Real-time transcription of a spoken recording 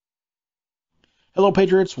Hello,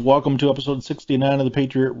 Patriots. Welcome to episode 69 of the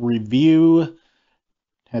Patriot Review.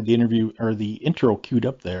 Had the interview or the intro queued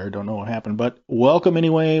up there. Don't know what happened, but welcome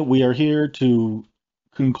anyway. We are here to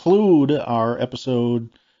conclude our episode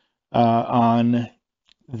on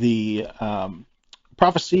the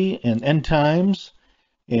prophecy and end times.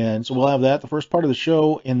 And so we'll have that, the first part of the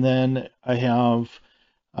show, and then I have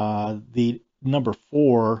the number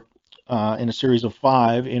four in a series of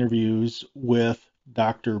 5 interviews with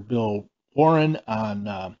Dr. Bill Warren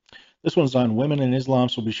on this one's on women in Islam,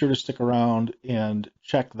 so be sure to stick around and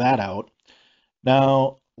check that out.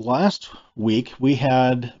 Now, last week we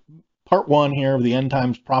had part one here of the end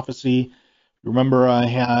times prophecy. Remember, I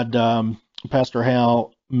had Pastor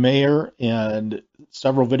Hal Mayer and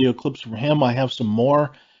several video clips from him. I have some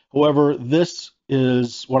more. However, this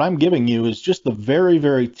is what I'm giving you is just the very,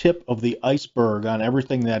 very tip of the iceberg on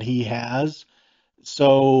everything that he has.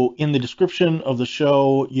 So in the description of the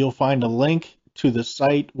show, you'll find a link to the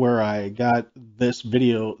site where I got these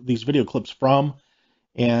video clips from,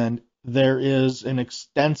 and there is an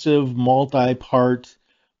extensive multi-part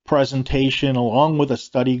presentation along with a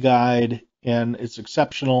study guide, and it's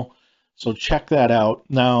exceptional. So check that out.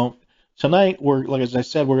 Now, tonight like as I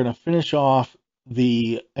said, we're going to finish off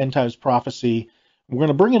the end times prophecy. We're going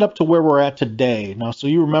to bring it up to where we're at today. Now, so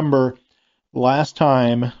you remember last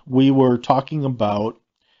time we were talking about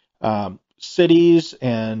cities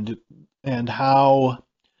and how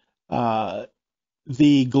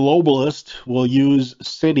the globalist will use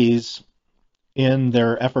cities in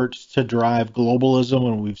their efforts to drive globalism,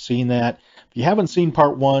 and we've seen that. If you haven't seen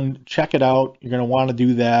part one, check it out. You're going to want to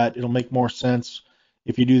do that. It'll make more sense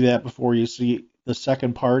if you do that before you see the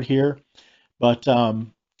second part here. But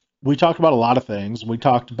we talked about a lot of things. We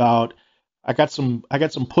talked about I got some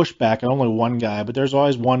pushback on only one guy, but there's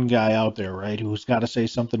always one guy out there, right, who's got to say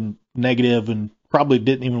something negative and probably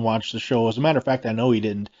didn't even watch the show. As a matter of fact, I know he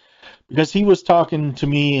didn't, because he was talking to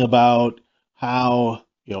me about how,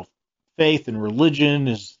 faith and religion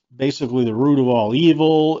is basically the root of all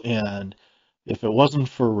evil, and if it wasn't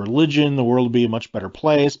for religion, the world would be a much better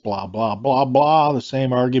place, blah, blah, blah, blah, the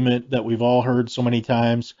same argument that we've all heard so many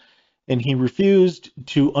times. And he refused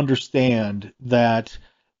to understand that,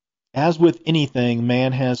 as with anything,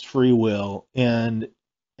 man has free will. And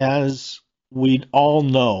as we all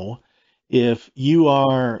know, if you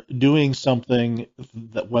are doing something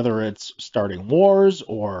that, whether it's starting wars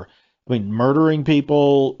or, murdering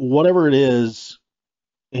people, whatever it is,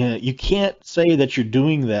 you can't say that you're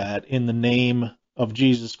doing that in the name of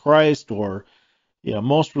Jesus Christ, or,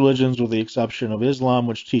 most religions, with the exception of Islam,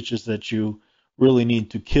 which teaches that you really need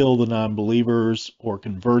to kill the non-believers or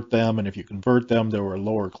convert them, and if you convert them, they're a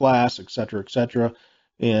lower class, etc., etc.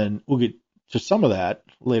 And we'll get to some of that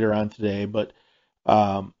later on today. But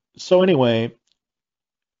so anyway,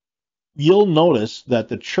 you'll notice that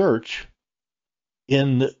the church,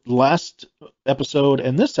 in the last episode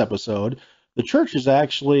and this episode, the church is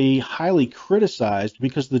actually highly criticized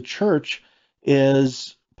because the church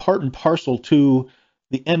is part and parcel to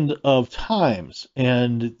the end of times.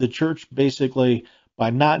 And the church basically, by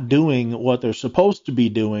not doing what they're supposed to be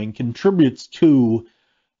doing, contributes to,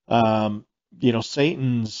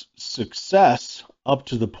 Satan's success up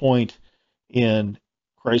to the point in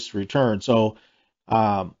Christ's return. So,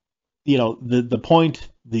 the point,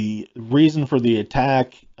 the reason for the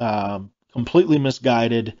attack, completely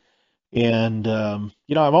misguided. And,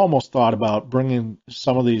 I've almost thought about bringing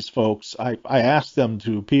some of these folks. I asked them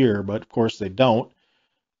to appear, but of course they don't,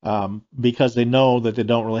 because they know that they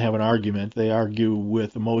don't really have an argument. They argue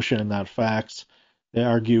with emotion and not facts. They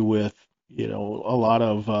argue with, a lot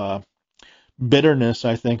of bitterness,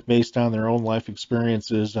 I think, based on their own life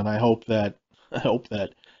experiences. And I hope that,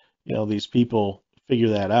 these people figure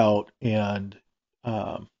that out and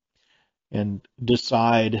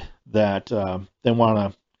decide that they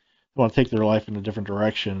want to take their life in a different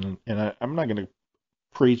direction. And I'm not going to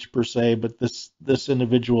preach per se, but this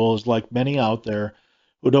individual is like many out there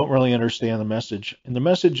who don't really understand the message. And the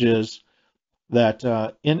message is that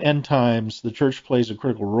in end times, the church plays a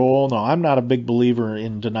critical role. Now, I'm not a big believer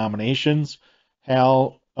in denominations.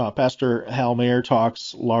 Pastor Hal Mayer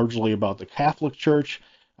talks largely about the Catholic Church.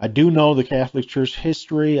 I do know the Catholic Church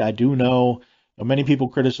history. I do know many people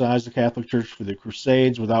criticize the Catholic Church for the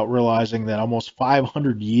Crusades without realizing that almost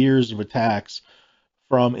 500 years of attacks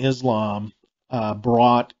from Islam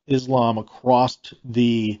brought Islam across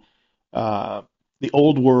the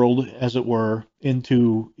old world, as it were,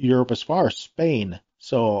 into Europe as far as Spain.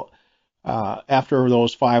 So after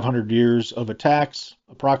those 500 years of attacks,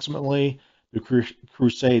 approximately, the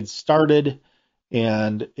Crusades started,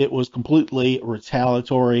 and it was completely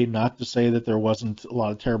retaliatory. Not to say that there wasn't a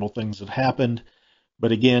lot of terrible things that happened,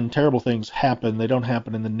 But again, terrible things happen. They don't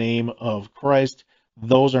happen in the name of Christ.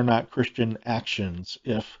 Those are not Christian actions.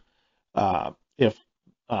 If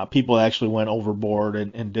people actually went overboard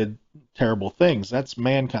and did terrible things, that's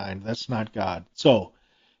mankind. That's not God. So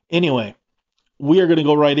anyway, we are going to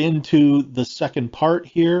go right into the second part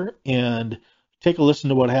here and take a listen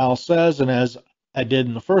to what Hal says. And as I did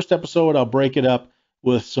in the first episode, I'll break it up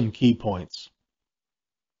with some key points.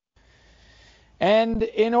 And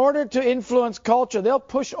in order to influence culture, they'll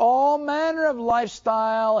push all manner of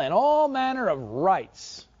lifestyle and all manner of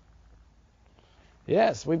rights.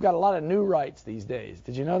 Yes, we've got a lot of new rights these days.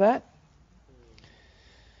 Did you know that?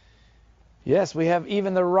 Yes, we have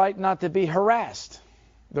even the right not to be harassed,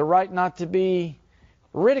 the right not to be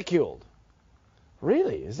ridiculed.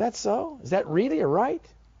 Really? Is that so? Is that really a right?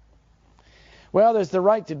 Well, there's the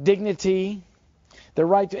right to dignity, the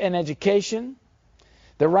right to an education,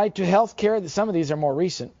 the right to health care. Some of these are more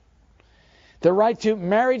recent. The right to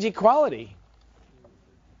marriage equality.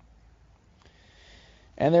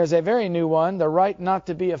 And there's a very new one, the right not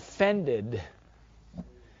to be offended.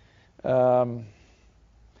 That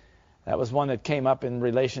was one that came up in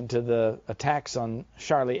relation to the attacks on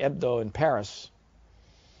Charlie Hebdo in Paris.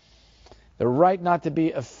 The right not to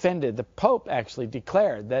be offended. The Pope actually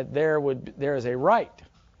declared that there is a right.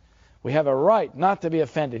 We have a right not to be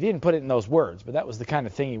offended. He didn't put it in those words, but that was the kind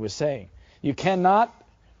of thing he was saying. You cannot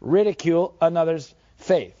ridicule another's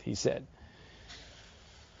faith, he said.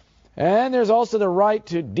 And there's also the right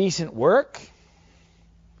to decent work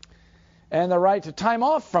and the right to time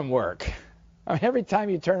off from work. I mean, every time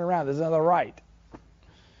you turn around, there's another right.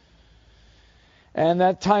 And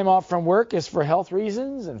that time off from work is for health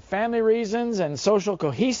reasons and family reasons and social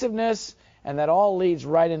cohesiveness, and that all leads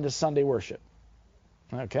right into Sunday worship.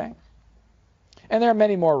 Okay? And there are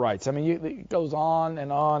many more rights. I mean, it goes on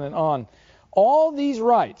and on and on. All these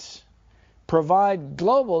rights provide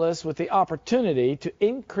globalists with the opportunity to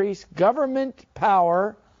increase government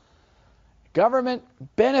power, government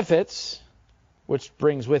benefits, which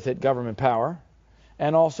brings with it government power,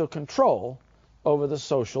 and also control over the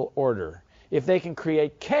social order. If they can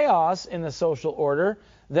create chaos in the social order,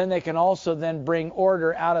 then they can also then bring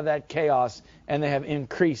order out of that chaos, and they have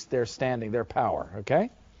increased their standing, their power. Okay?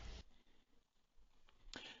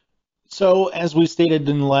 So, as we stated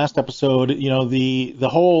in the last episode, the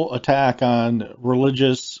whole attack on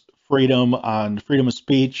religious freedom, on freedom of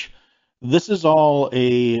speech, this is all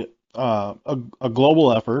a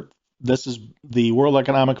global effort. This is the World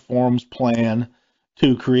Economic Forum's plan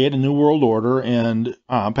to create a new world order, and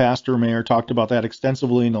Pastor Mayer talked about that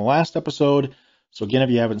extensively in the last episode. So again, if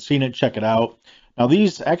you haven't seen it, check it out. Now,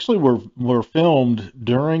 these actually were filmed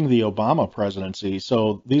during the Obama presidency,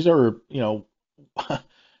 so these are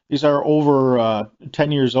these are over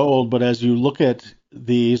 10 years old. But as you look at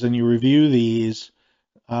these and you review these,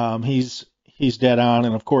 he's dead on,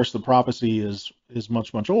 and of course the prophecy is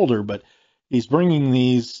much older, but he's bringing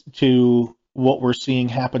these to what we're seeing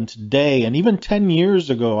happen today, and even 10 years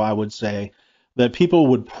ago, I would say that people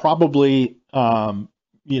would probably say,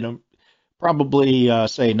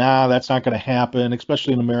 nah, that's not going to happen,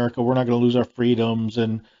 especially in America. We're not going to lose our freedoms,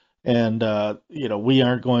 and we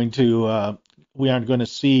aren't going to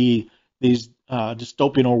see these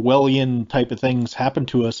dystopian Orwellian type of things happen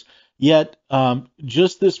to us. Yet,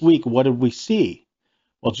 just this week, what did we see?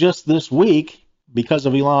 Well, just this week, because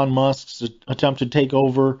of Elon Musk's attempt to take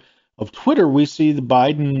over of Twitter, we see the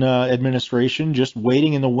Biden administration just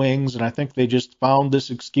waiting in the wings, and I think they just found this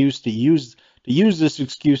excuse to use this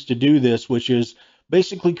excuse to do this, which is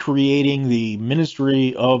basically creating the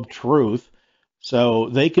Ministry of Truth so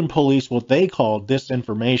they can police what they call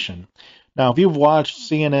disinformation. Now, if you've watched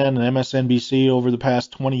CNN and MSNBC over the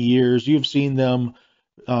past 20 years, you've seen them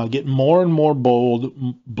get more and more bold,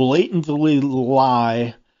 blatantly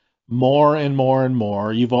lie more and more and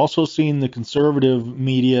more. You've also seen the conservative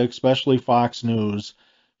media, especially Fox News,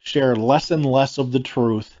 share less and less of the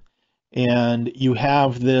truth, and you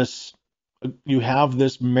have this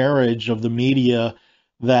marriage of the media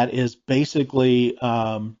that is basically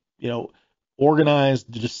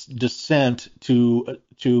organized dissent to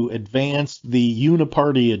advance the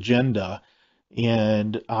uniparty agenda.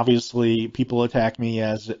 And obviously people attack me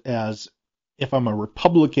as if I'm a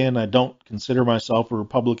Republican. I don't consider myself a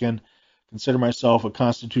Republican. I consider myself a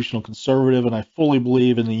constitutional conservative, and I fully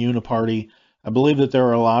believe in the uniparty. I believe that there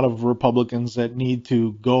are a lot of Republicans that need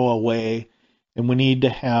to go away, and we need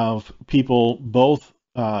to have people, both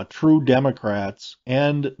true Democrats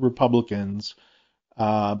and Republicans,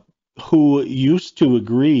 who used to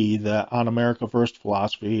agree that on America First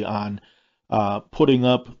philosophy, on putting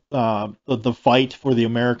up the fight for the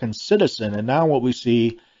American citizen. And now what we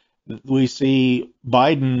see We see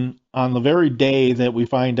Biden on the very day that we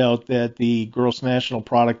find out that the gross national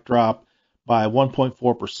product dropped by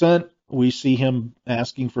 1.4%. We see him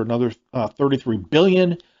asking for another 33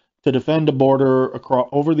 billion to defend the border across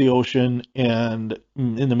over the ocean, and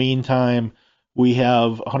in the meantime, we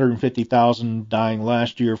have 150,000 dying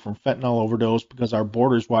last year from fentanyl overdose because our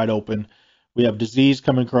border's wide open. We have disease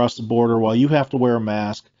coming across the border while you have to wear a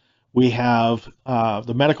mask. We have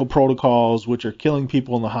the medical protocols, which are killing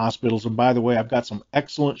people in the hospitals. And by the way, I've got some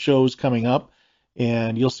excellent shows coming up,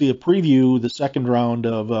 and you'll see a preview, the second round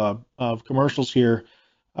of commercials here,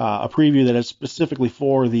 a preview that is specifically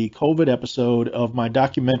for the COVID episode of my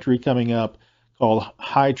documentary coming up called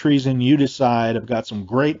High Treason, You Decide. I've got some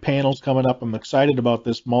great panels coming up. I'm excited about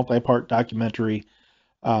this multi-part documentary.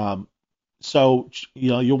 So,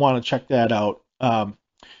 you'll want to check that out.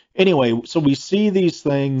 Anyway, so we see these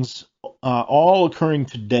things all occurring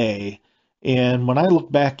today, and when I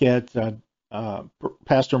look back at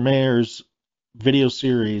Pastor Mayer's video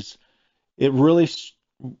series, it really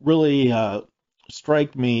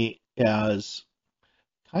struck me as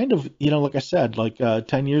kind of, like I said, like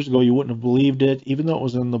 10 years ago, you wouldn't have believed it, even though it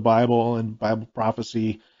was in the Bible and Bible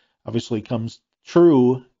prophecy obviously comes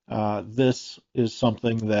true. This is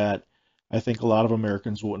something that I think a lot of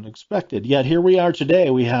Americans wouldn't have expected. Yet here we are today.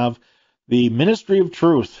 We have the Ministry of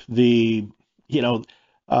Truth, the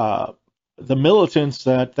militants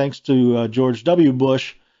that, thanks to George W.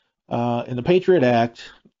 Bush and the Patriot Act,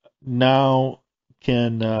 now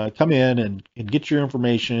can come in and get your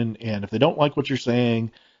information. And if they don't like what you're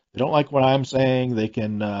saying, they don't like what I'm saying, they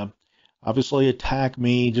can obviously attack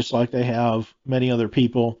me just like they have many other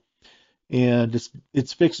people. And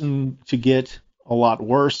it's fixing to get a lot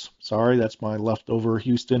worse. Sorry, that's my leftover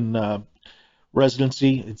Houston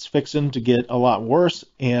residency. It's fixing to get a lot worse,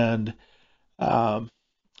 and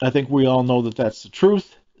I think we all know that that's the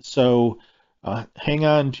truth. So hang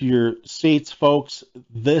on to your seats, folks.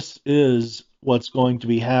 This is what's going to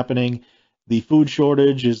be happening. The food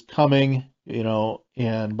shortage is coming,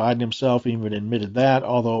 and Biden himself even admitted that,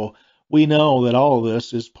 although we know that all of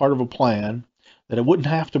this is part of a plan, that it wouldn't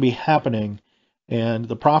have to be happening. And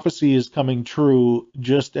the prophecy is coming true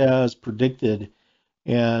just as predicted.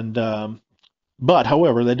 And but,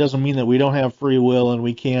 however, that doesn't mean that we don't have free will and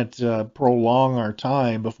we can't prolong our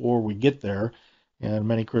time before we get there. And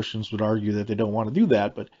many Christians would argue that they don't want to do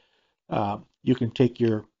that. But you can take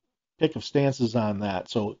your pick of stances on that.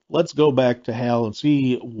 So let's go back to Hal and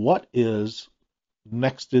see what is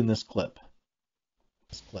next in this clip.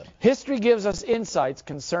 History gives us insights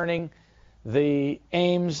concerning the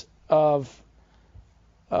aims of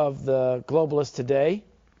the globalists today,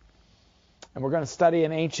 and we're going to study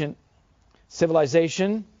an ancient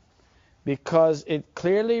civilization because it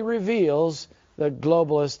clearly reveals the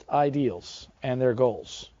globalist ideals and their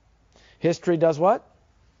goals. History does what?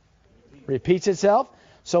 Repeats itself.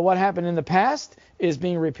 So what happened in the past is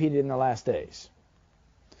being repeated in the last days.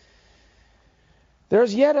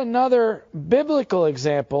 There's yet another biblical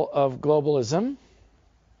example of globalism,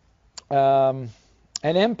 an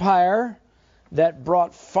empire that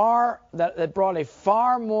brought a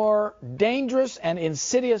far more dangerous and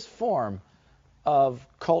insidious form of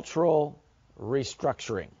cultural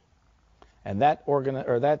restructuring. And that government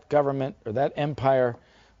or that empire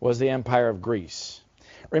was the Empire of Greece.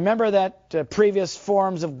 Remember that previous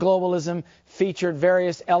forms of globalism featured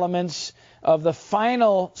various elements of the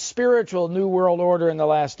final spiritual New World Order in the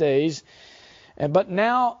last days. But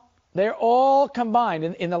now they're all combined.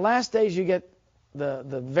 In the last days you get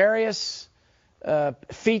the various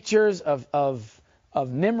features of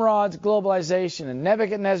Nimrod's globalization and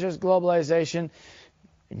Nebuchadnezzar's globalization,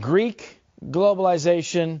 Greek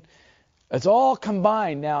globalization. It's all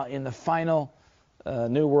combined now in the final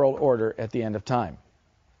New World Order at the end of time.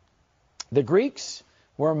 The Greeks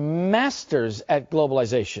were masters at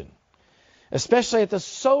globalization, especially at the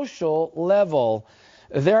social level.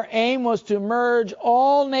 Their aim was to merge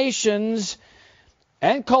all nations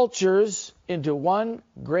and cultures into one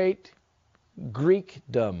great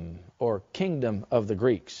Greekdom, or kingdom of the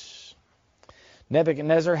Greeks.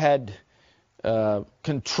 Nebuchadnezzar had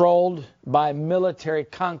controlled by military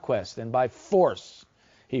conquest and by force.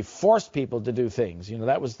 He forced people to do things.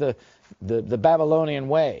 That was the Babylonian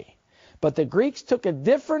way. But the Greeks took a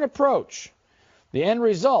different approach. The end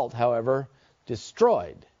result, however,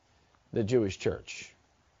 destroyed the Jewish church.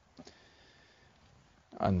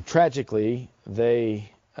 And tragically,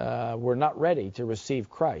 they were not ready to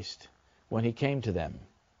receive Christ when he came to them.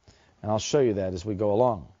 And I'll show you that as we go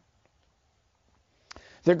along.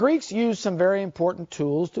 The Greeks used some very important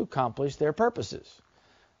tools to accomplish their purposes.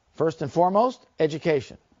 First and foremost,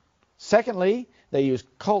 education. Secondly, they use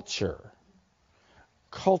culture.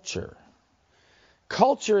 Culture.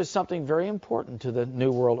 Culture is something very important to the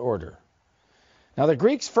New World Order. Now, the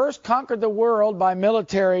Greeks first conquered the world by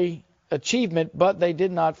military achievement, but they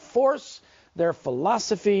did not force their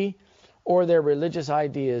philosophy or their religious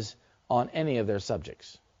ideas on any of their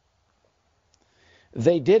subjects.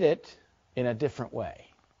 They did it in a different way.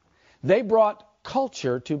 They brought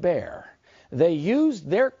culture to bear. They used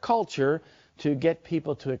their culture to get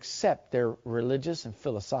people to accept their religious and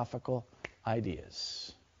philosophical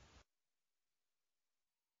ideas.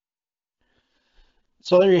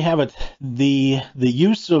 So there you have it, the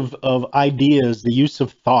use of ideas, the use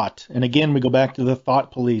of thought. And again, we go back to the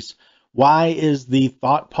thought police. Why is the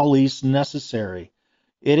thought police necessary?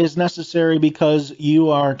 It is necessary because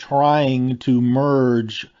you are trying to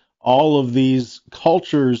merge all of these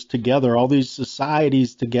cultures together, all these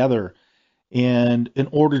societies together. And in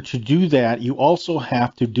order to do that, you also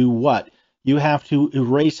have to do what? You have to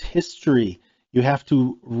erase history. You have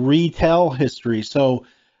to retell history. So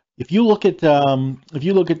if you look at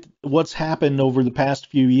what's happened over the past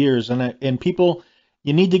few years, and people,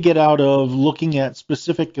 you need to get out of looking at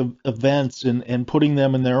specific events and putting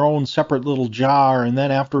them in their own separate little jar, and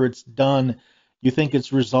then after it's done, you think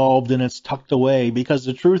it's resolved and it's tucked away, because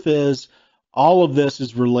the truth is all of this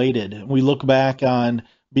is related. We look back on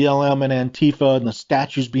BLM and Antifa and the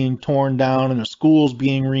statues being torn down and the schools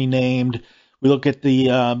being renamed. We look at the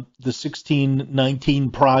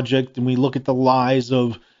 1619 Project, and we look at the lies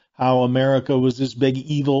of how America was this big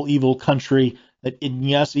evil country. And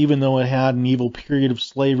yes, even though it had an evil period of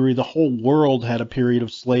slavery, the whole world had a period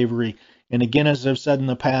of slavery. And again, as I've said in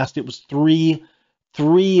the past, it was three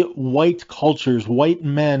white cultures, white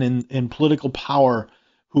men in political power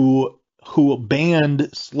who banned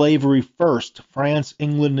slavery first: France,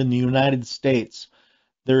 England, and the United States.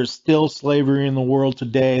 There is still slavery in the world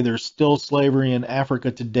today. There's still slavery in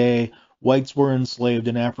Africa today. Whites were enslaved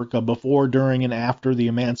in Africa before, during, and after the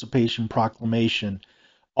Emancipation Proclamation.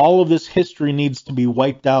 All of this history needs to be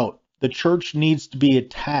wiped out. The church needs to be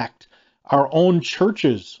attacked. Our own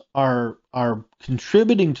churches are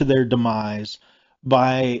contributing to their demise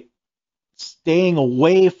by staying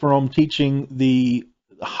away from teaching the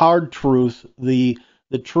hard truth, the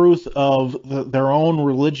truth of their own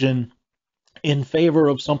religion, in favor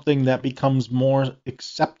of something that becomes more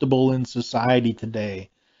acceptable in society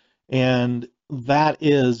today. And that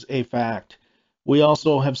is a fact. We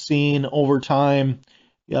also have seen over time,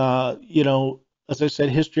 as I said,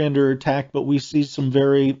 history under attack, but we see some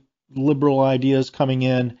very liberal ideas coming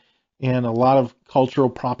in and a lot of cultural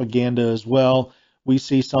propaganda as well. We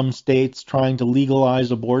see some states trying to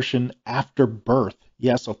legalize abortion after birth.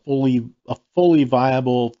 Yes, a fully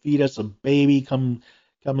viable fetus, a baby come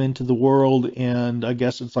into the world, and I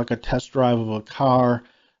guess it's like a test drive of a car.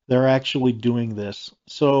 They're actually doing this.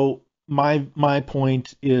 So my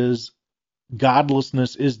point is,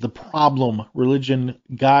 godlessness is the problem. Religion,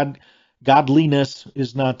 godliness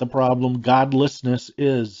is not the problem. Godlessness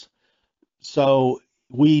is. So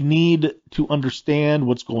we need to understand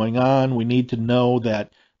what's going on. We need to know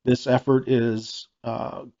that this effort is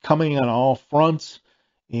coming on all fronts,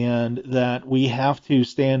 and that we have to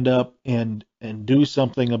stand up and do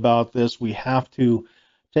something about this. We have to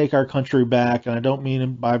take our country back, and I don't mean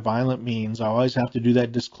it by violent means. I always have to do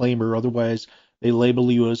that disclaimer, otherwise they label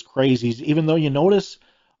you as crazies, even though you notice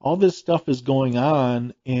all this stuff is going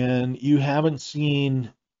on and you haven't seen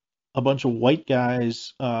a bunch of white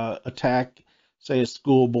guys attack, say, a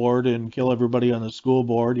school board and kill everybody on the school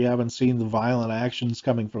board. You haven't seen the violent actions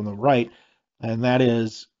coming from the right, and that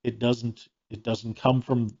is, it doesn't come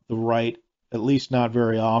from the right, at least not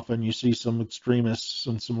very often. You see some extremists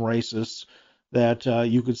and some racists that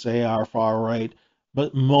you could say are far right,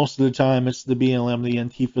 but most of the time it's the BLM, the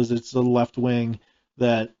Antifas, it's the left wing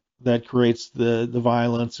that creates the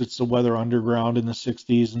violence. It's the Weather Underground in the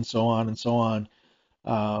 60s and so on and so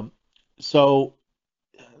on. So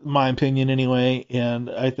my opinion anyway, and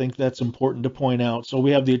I think that's important to point out. So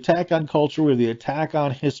we have the attack on culture, we have the attack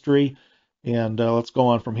on history, and let's go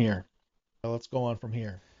on from here.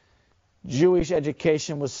 Jewish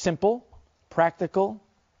education was simple, practical,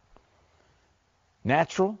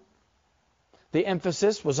 natural. The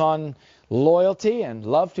emphasis was on loyalty and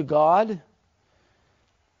love to God.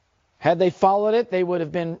 Had they followed it, they would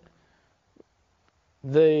have been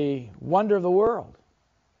the wonder of the world.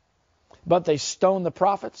 But they stoned the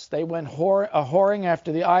prophets. They went whoring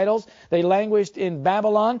after the idols. They languished in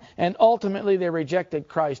Babylon, and ultimately they rejected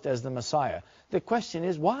Christ as the Messiah. The question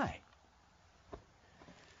is, why?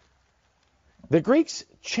 The Greeks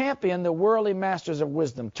championed the worldly masters of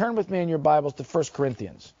wisdom. Turn with me in your Bibles to 1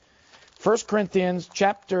 Corinthians. 1 Corinthians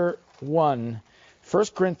chapter 1. 1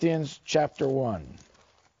 Corinthians chapter 1.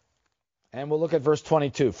 And we'll look at verse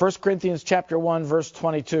 22. 1 Corinthians chapter 1, verse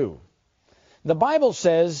 22. The Bible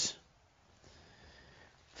says,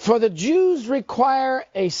 "For the Jews require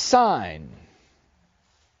a sign,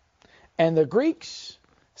 and the Greeks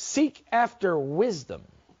seek after wisdom."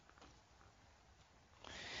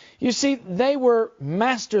 You see, they were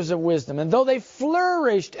masters of wisdom, and though they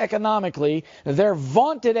flourished economically, their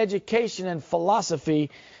vaunted education and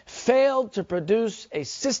philosophy failed to produce a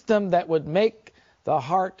system that would make the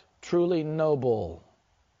heart truly noble.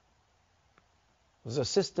 It was a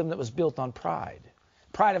system that was built on pride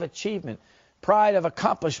of achievement, pride of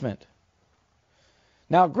accomplishment.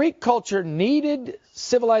 Now, Greek culture needed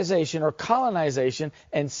civilization or colonization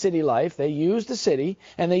and city life. They used the city,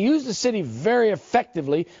 and they used the city very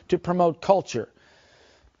effectively to promote culture.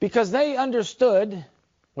 Because they understood,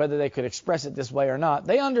 whether they could express it this way or not,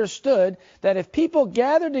 they understood that if people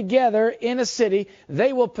gather together in a city,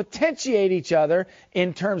 they will potentiate each other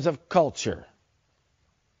in terms of culture.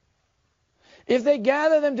 If they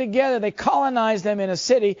gather them together, they colonize them in a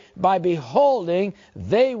city, by beholding,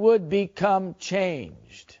 they would become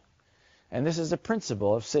changed. And this is the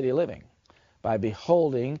principle of city living. By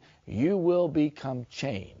beholding, you will become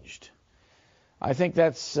changed. I think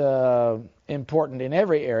that's important in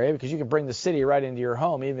every area, because you can bring the city right into your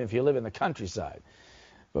home, even if you live in the countryside.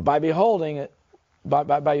 But by beholding it,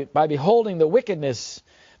 by beholding the wickedness,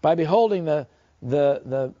 by beholding the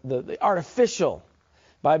artificial,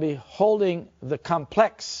 by beholding the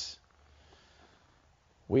complex,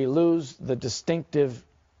 we lose the distinctive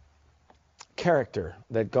character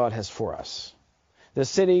that God has for us. The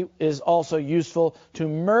city is also useful to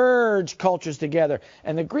merge cultures together.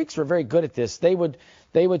 And the Greeks were very good at this. They would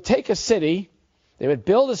take a city, they would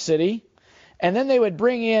build a city, and then they would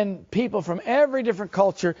bring in people from every different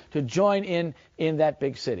culture to join in that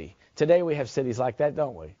big city. Today we have cities like that,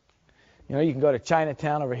 don't we? You know, you can go to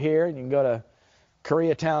Chinatown over here, and you can go to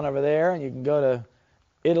Koreatown over there, and you can go to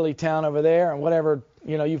Italy town over there, and whatever,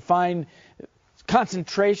 you know, you find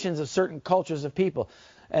concentrations of certain cultures of people,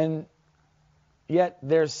 and yet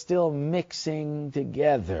they're still mixing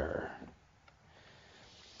together.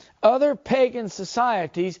 Other pagan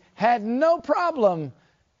societies had no problem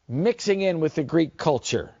mixing in with the Greek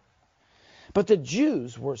culture, but the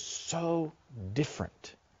Jews were so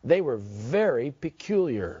different. They were very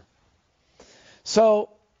peculiar. So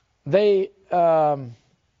they in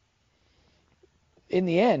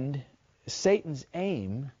the end, Satan's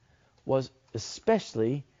aim was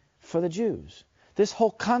especially for the Jews. This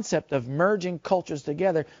whole concept of merging cultures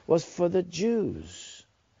together was for the Jews.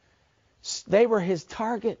 They were his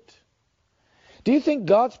target. Do you think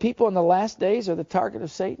God's people in the last days are the target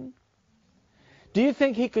of Satan? Do you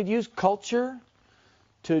think he could use culture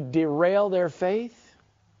to derail their faith?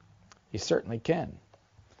 He certainly can.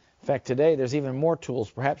 In fact, today there's even more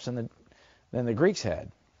tools perhaps than the Greeks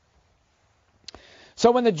had.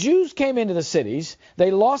 So when the Jews came into the cities,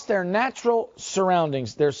 they lost their natural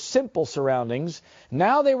surroundings, their simple surroundings.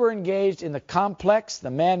 Now they were engaged in the complex,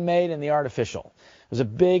 the man-made, and the artificial. It was a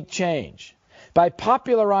big change. By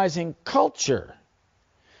popularizing culture,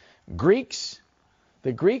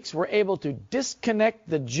 the Greeks were able to disconnect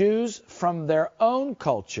the Jews from their own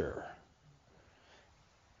culture.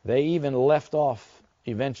 They even left off,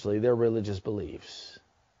 eventually, their religious beliefs.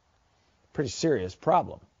 Pretty serious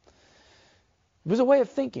problem. It was a way of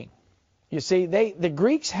thinking. You see, the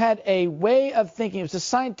Greeks had a way of thinking. It was a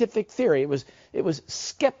scientific theory. It was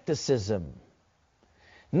skepticism.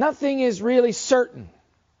 Nothing is really certain.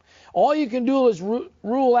 All you can do is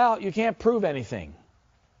rule out. You can't prove anything.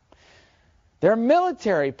 Their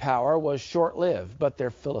military power was short-lived, but their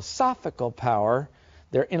philosophical power,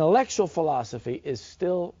 their intellectual philosophy, is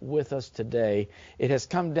still with us today. It has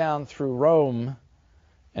come down through Rome,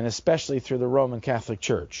 and especially through the Roman Catholic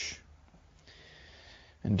Church.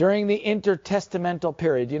 And during the intertestamental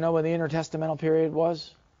period, do you know when the intertestamental period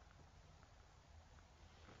was?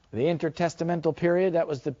 The intertestamental period, that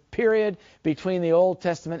was the period between the Old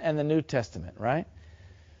Testament and the New Testament, right?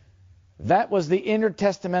 That was the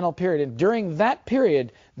intertestamental period. And during that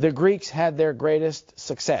period, the Greeks had their greatest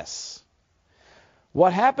success.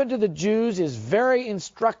 What happened to the Jews is very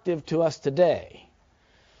instructive to us today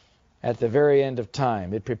at the very end of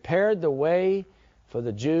time. It prepared the way for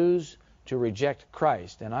the Jews to reject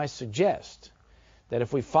Christ. And I suggest that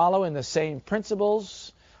if we follow in the same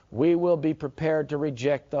principles, we will be prepared to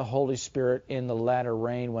reject the Holy Spirit in the latter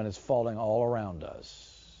rain when it's falling all around us.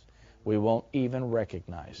 We won't even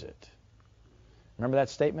recognize it. Remember that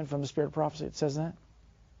statement from the Spirit of Prophecy? It says that.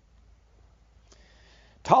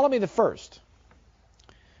 Ptolemy I,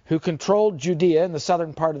 who controlled Judea in the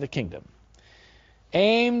southern part of the kingdom,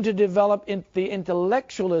 aimed to develop the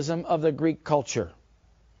intellectualism of the Greek culture.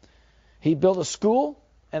 He built a school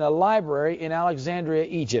and a library in Alexandria,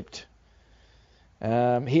 Egypt.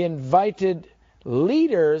 He invited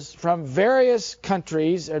leaders from various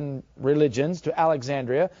countries and religions to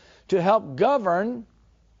Alexandria to help govern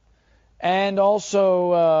and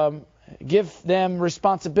also give them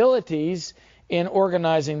responsibilities in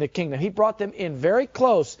organizing the kingdom. He brought them in very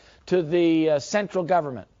close to the central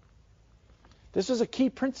government. This was a key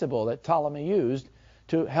principle that Ptolemy used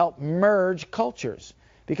to help merge cultures,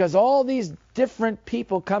 because all these different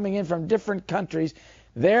people coming in from different countries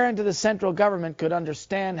there into the central government could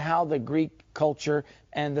understand how the Greek culture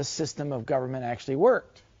and the system of government actually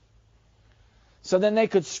worked. So then they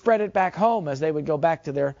could spread it back home as they would go back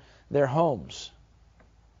to their homes.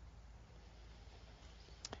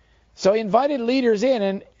 So he invited leaders in,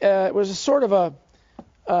 and it was a sort of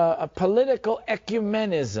a political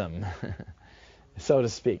ecumenism, so to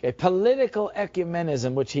speak. A political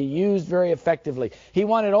ecumenism, which he used very effectively. He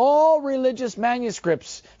wanted all religious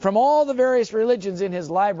manuscripts from all the various religions in his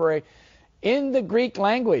library in the Greek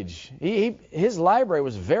language. His library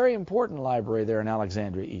was a very important library there in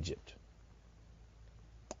Alexandria, Egypt.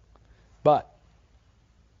 But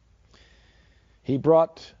he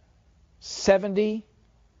brought 70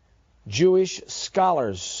 Jewish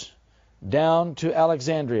scholars down to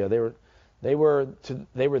Alexandria. They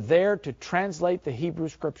were there to translate the Hebrew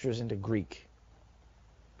Scriptures into Greek.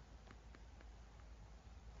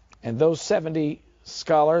 And those 70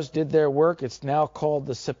 scholars did their work. It's now called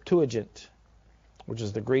the Septuagint, which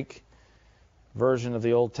is the Greek version of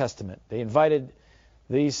the Old Testament. They invited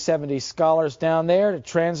these 70 scholars down there to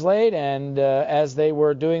translate, and as they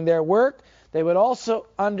were doing their work, they would also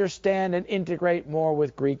understand and integrate more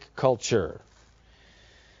with Greek culture.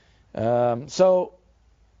 So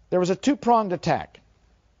there was a two-pronged attack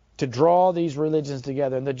to draw these religions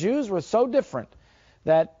together. And the Jews were so different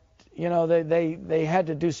that, they had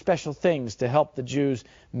to do special things to help the Jews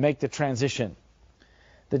make the transition.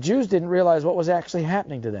 The Jews didn't realize what was actually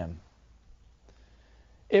happening to them.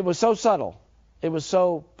 It was so subtle. It was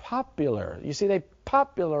so popular. You see, they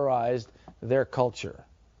popularized their culture.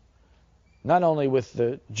 Not only with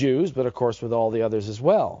the Jews, but of course with all the others as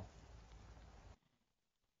well.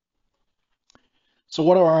 So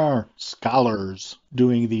what are our scholars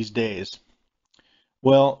doing these days?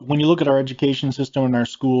 Well, when you look at our education system in our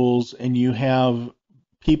schools, and you have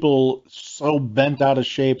people so bent out of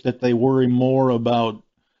shape that they worry more about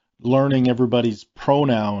learning everybody's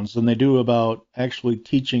pronouns than they do about actually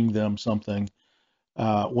teaching them something,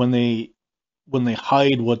 when they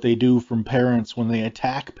hide what they do from parents, when they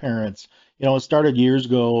attack parents. It started years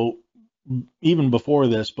ago, even before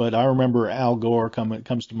this, but I remember Al Gore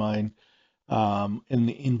comes to mind, in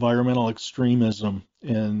the environmental extremism,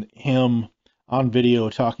 and him on video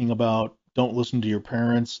talking about, don't listen to your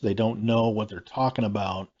parents, they don't know what they're talking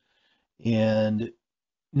about. And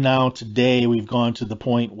now today we've gone to the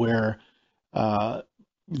point where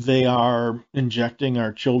they are injecting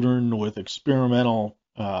our children with experimental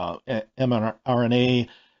mRNA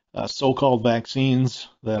so-called vaccines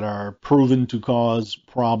that are proven to cause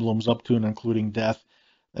problems up to and including death.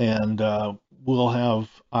 And we'll have,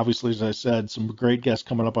 obviously, as I said, some great guests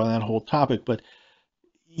coming up on that whole topic. But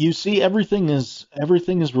you see, everything is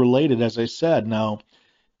related, as I said. Now,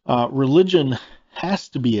 religion has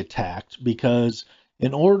to be attacked, because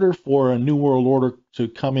in order for a new world order to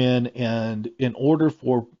come in, and in order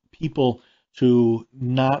for people to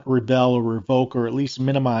not rebel or revoke, or at least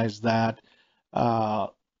minimize that,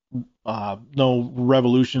 no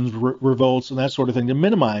revolutions, revolts, and that sort of thing, to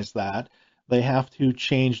minimize that, they have to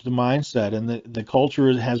change the mindset. And the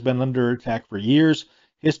culture has been under attack for years.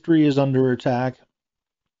 History is under attack,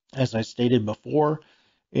 as I stated before.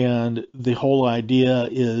 And the whole idea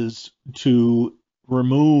is to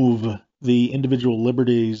remove the individual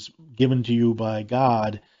liberties given to you by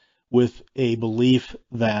God, with a belief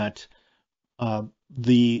that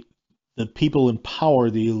the people in power,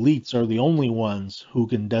 the elites, are the only ones who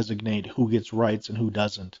can designate who gets rights and who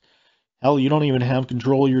doesn't. Hell, you don't even have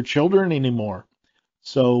control of your children anymore.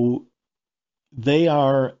 So they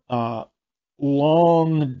are far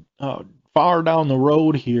down the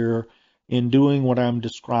road here in doing what I'm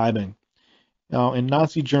describing. Now, in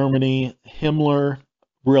Nazi Germany, Himmler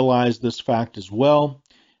realized this fact as well.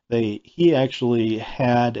 He actually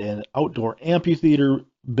had an outdoor amphitheater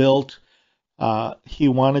built. He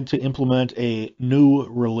wanted to implement a new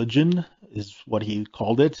religion, is what he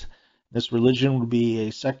called it. This religion would be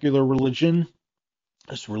a secular religion.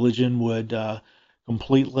 This religion would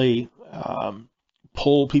completely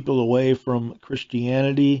pull people away from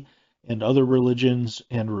Christianity and other religions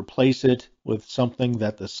and replace it with something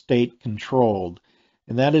that the state controlled.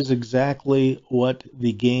 And that is exactly what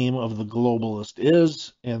the game of the globalist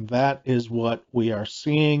is, and that is what we are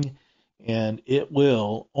seeing, and it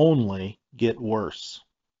will only get worse.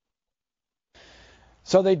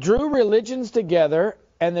 So they drew religions together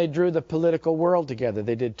and they drew the political world together.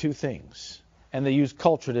 They did two things, and they used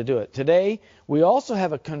culture to do it. Today, we also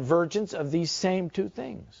have a convergence of these same two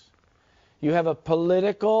things. You have a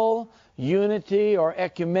political unity or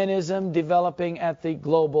ecumenism developing at the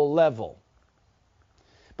global level.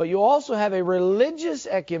 But you also have a religious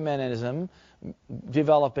ecumenism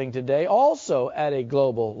developing today also at a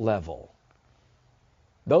global level.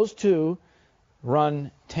 Those two run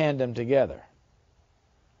tandem together.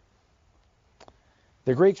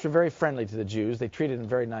 The Greeks were very friendly to the Jews. They treated them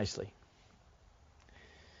very nicely.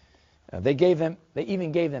 They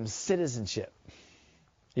even gave them citizenship.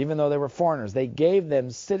 Even though they were foreigners, they gave them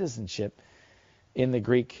citizenship in the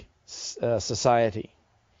Greek society.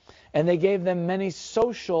 And they gave them many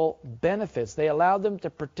social benefits. They allowed them to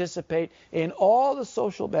participate in all the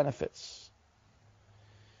social benefits.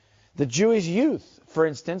 The Jewish youth, for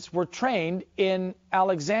instance, were trained in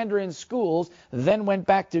Alexandrian schools, then went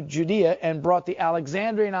back to Judea and brought the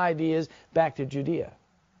Alexandrian ideas back to Judea.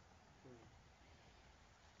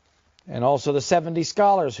 And also the 70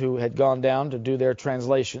 scholars who had gone down to do their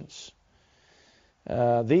translations.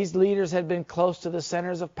 These leaders had been close to the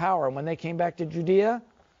centers of power, and when they came back to Judea,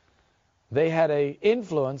 they had an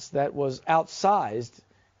influence that was outsized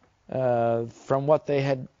from what they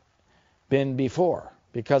had been before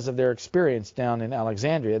because of their experience down in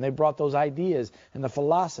Alexandria. And they brought those ideas and the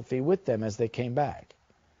philosophy with them as they came back.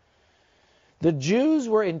 The Jews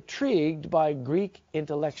were intrigued by Greek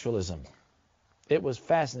intellectualism. It was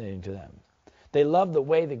fascinating to them. They loved the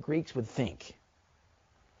way the Greeks would think.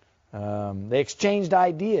 They exchanged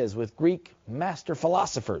ideas with Greek master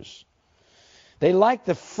philosophers. They liked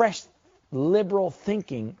the fresh liberal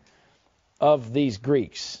thinking of these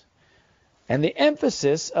Greeks. And the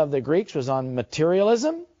emphasis of the Greeks was on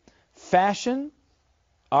materialism, fashion,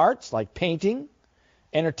 arts like painting,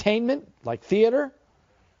 entertainment like theater,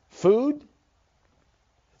 food,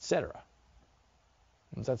 etc.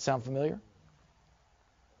 Does that sound familiar?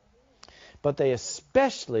 But they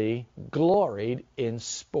especially gloried in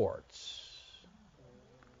sports.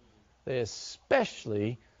 They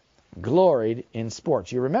especially gloried in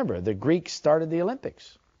sports. You remember, the Greeks started the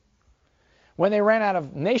Olympics. When they ran out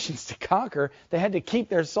of nations to conquer, they had to keep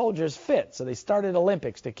their soldiers fit. So they started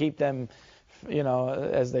Olympics to keep them,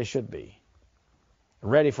 as they should be,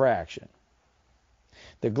 ready for action.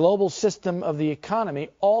 The global system of the economy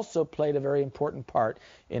also played a very important part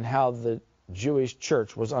in how the Jewish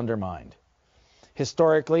church was undermined.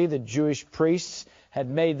 Historically, the Jewish priests had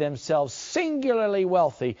made themselves singularly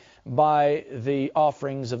wealthy by the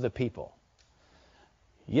offerings of the people.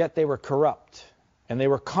 Yet they were corrupt, and they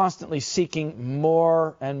were constantly seeking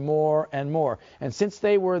more and more and more. And since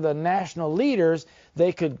they were the national leaders,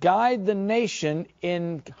 they could guide the nation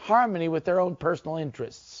in harmony with their own personal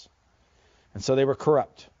interests. And so they were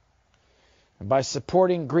corrupt. And by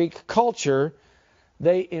supporting Greek culture,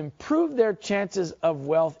 they improved their chances of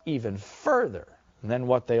wealth even further than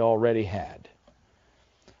what they already had.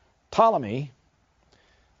 Ptolemy,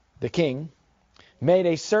 the king, made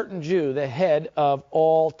a certain Jew the head of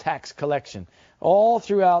all tax collection, all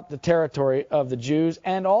throughout the territory of the Jews,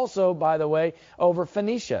 and also, by the way, over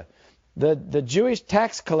Phoenicia. The Jewish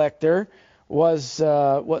tax collector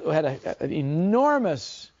had an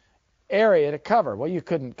enormous area to cover. Well, you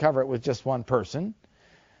couldn't cover it with just one person.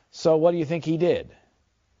 So what do you think he did?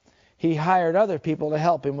 He hired other people to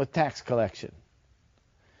help him with tax collection.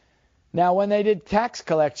 Now, when they did tax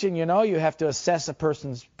collection, you have to assess a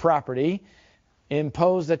person's property,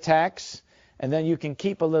 impose the tax, and then you can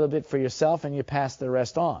keep a little bit for yourself and you pass the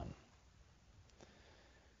rest on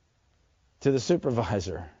to the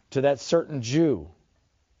supervisor, to that certain Jew.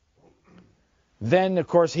 Then, of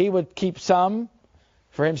course, he would keep some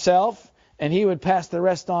for himself and he would pass the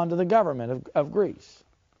rest on to the government of Greece.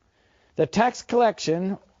 The tax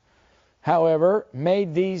collection, however,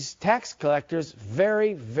 made these tax collectors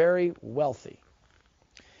very, very wealthy.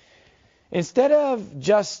 Instead of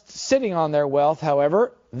just sitting on their wealth,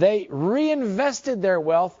 however, they reinvested their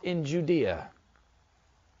wealth in Judea.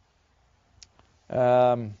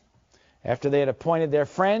 After they had appointed their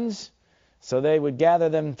friends, so they would gather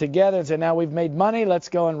them together and say, now we've made money, let's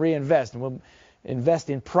go and reinvest. And we'll invest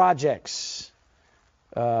in projects,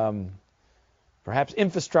 perhaps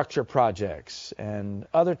infrastructure projects and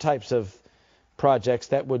other types of projects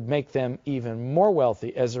that would make them even more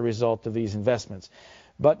wealthy as a result of these investments.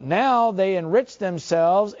 But now they enriched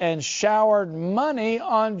themselves and showered money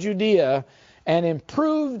on Judea and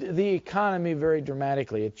improved the economy very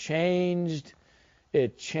dramatically. It changed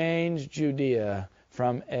Judea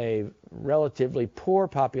from a relatively poor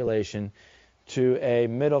population to a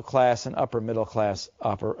middle class and upper middle class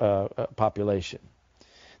population.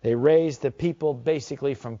 They raised the people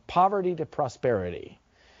basically from poverty to prosperity,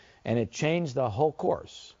 and it changed the whole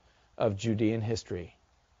course of Judean history.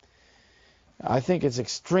 I think it's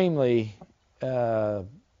extremely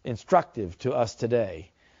instructive to us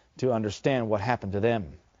today to understand what happened to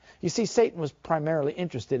them. You see, Satan was primarily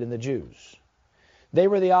interested in the Jews. They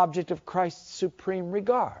were the object of Christ's supreme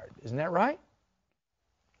regard. Isn't that right?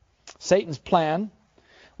 Satan's plan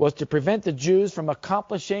was to prevent the Jews from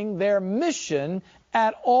accomplishing their mission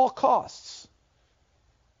at all costs.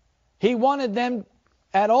 He wanted them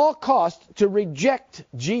at all costs to reject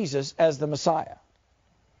Jesus as the Messiah.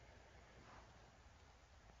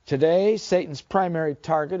 Today, Satan's primary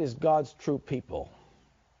target is God's true people.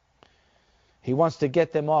 He wants to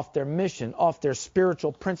get them off their mission, off their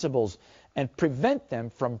spiritual principles, and prevent them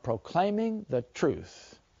from proclaiming the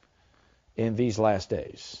truth in these last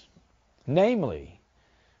days. Namely,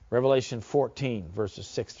 Revelation 14, verses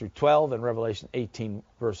 6 through 12, and Revelation 18,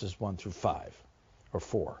 verses 1 through 5, or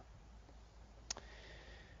 4.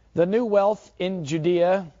 The new wealth in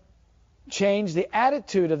Judea changed the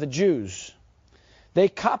attitude of the Jews.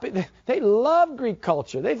 They loved Greek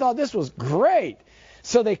culture. They thought this was great.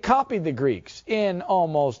 So they copied the Greeks in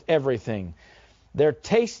almost everything. Their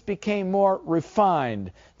tastes became more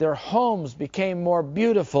refined. Their homes became more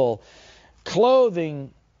beautiful.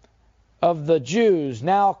 Clothing of the Jews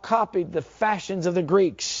now copied the fashions of the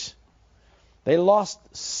Greeks. They lost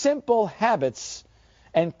simple habits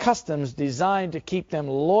and customs designed to keep them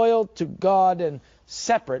loyal to God and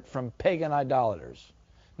separate from pagan idolaters.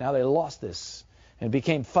 Now they lost this and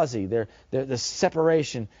became fuzzy. The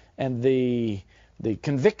separation and the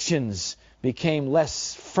convictions became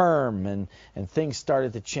less firm, and things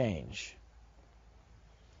started to change.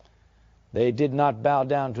 They did not bow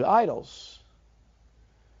down to idols.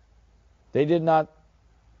 They did not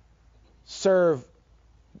serve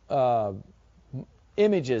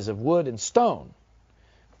images of wood and stone,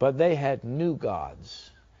 but they had new gods,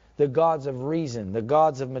 the gods of reason, the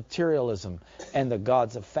gods of materialism, and the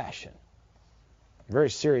gods of fashion. A very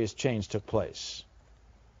serious change took place.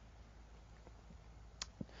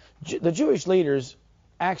 The Jewish leaders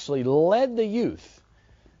actually led the youth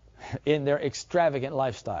in their extravagant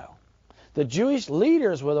lifestyle. The Jewish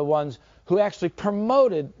leaders were the ones who actually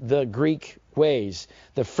promoted the Greek ways,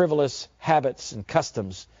 the frivolous habits and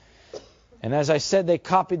customs. And as I said, they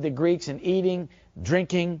copied the Greeks in eating,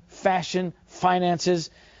 drinking, fashion,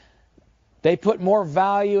 finances. They put more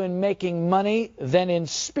value in making money than in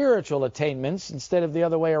spiritual attainments, instead of the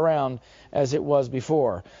other way around as it was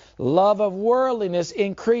before. Love of worldliness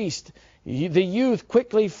increased. The youth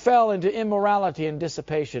quickly fell into immorality and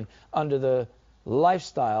dissipation under the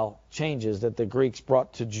lifestyle changes that the Greeks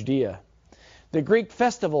brought to Judea. The Greek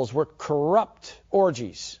festivals were corrupt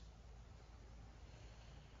orgies.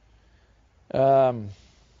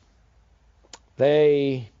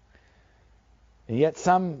 Yet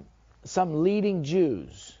some leading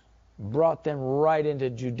Jews brought them right into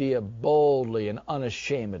Judea boldly and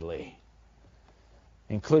unashamedly,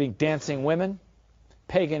 including dancing women,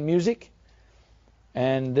 pagan music,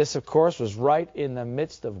 and this, of course, was right in the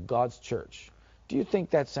midst of God's church. Do you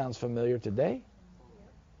think that sounds familiar today?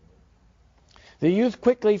 The youth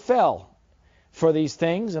quickly fell for these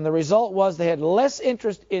things, and the result was they had less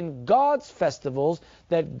interest in God's festivals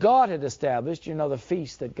that God had established, the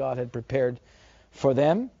feast that God had prepared for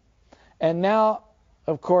them. And now,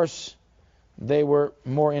 of course, they were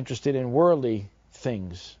more interested in worldly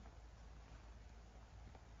things.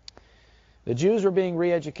 The Jews were being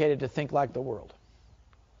re-educated to think like the world.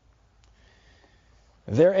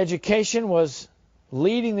 Their education was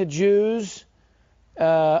leading the Jews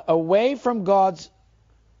away from God's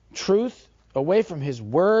truth, away from His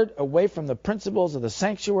Word, away from the principles of the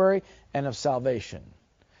sanctuary and of salvation.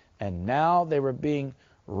 And now they were being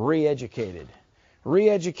re-educated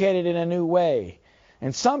in a new way.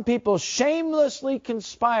 And some people shamelessly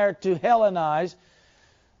conspired to Hellenize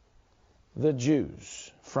the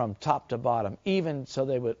Jews from top to bottom, even so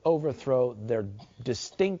they would overthrow their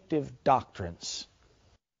distinctive doctrines.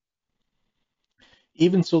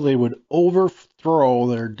 Even so they would overthrow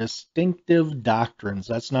their distinctive doctrines.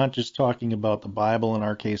 That's not just talking about the Bible in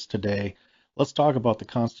our case today. Let's talk about the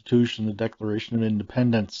Constitution, the Declaration of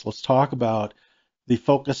Independence. Let's talk about the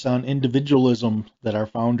focus on individualism that our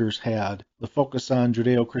founders had, the focus on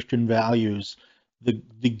Judeo-Christian values,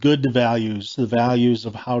 the good values, the values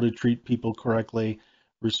of how to treat people correctly,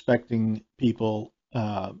 respecting people,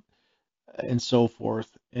 and so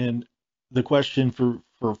forth. And the question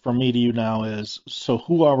for me to you now is, so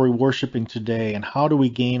who are we worshiping today, and how do we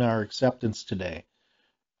gain our acceptance today?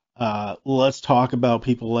 Let's talk about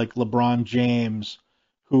people like LeBron James,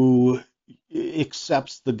 who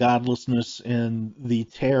accepts the godlessness and the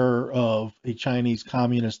terror of a Chinese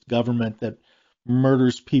communist government that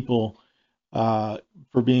murders people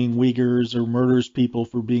for being Uyghurs, or murders people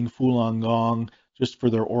for being Falun Gong just for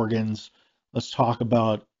their organs. Let's talk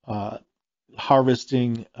about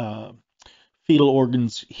harvesting fetal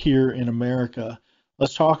organs here in America.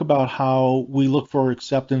 Let's talk about how we look for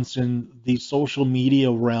acceptance in the social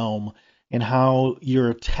media realm, and how you're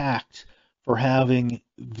attacked for having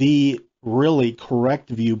the really correct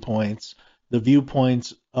viewpoints, the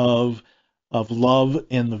viewpoints of love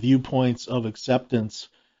and the viewpoints of acceptance,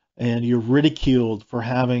 and you're ridiculed for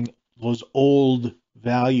having those old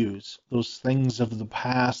values, those things of the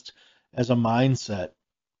past as a mindset.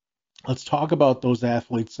 Let's talk about those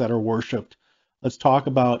athletes that are worshipped. Let's talk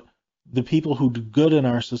about the people who do good in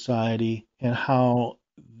our society and how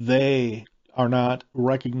they are not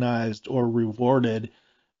recognized or rewarded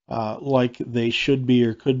like they should be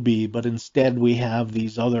or could be, but instead we have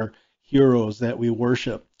these other heroes that we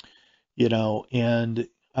worship, and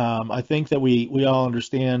I think that we all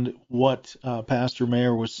understand what Pastor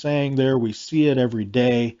Mayer was saying there. We see it every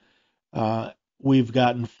day. We've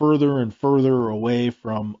gotten further and further away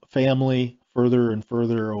from family, further and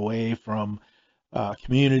further away from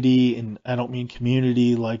community, and I don't mean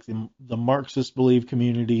community like the Marxists believe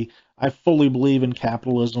community. I fully believe in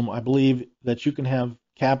capitalism. I believe that you can have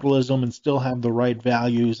capitalism and still have the right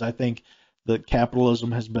values. I think that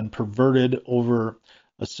capitalism has been perverted over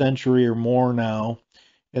a century or more now,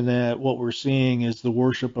 and that what we're seeing is the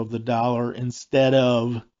worship of the dollar instead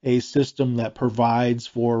of a system that provides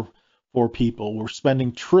for people. We're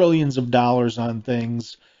spending trillions of dollars on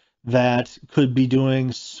things that could be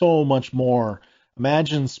doing so much more.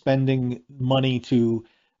 Imagine spending money to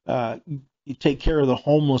take care of the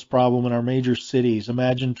homeless problem in our major cities.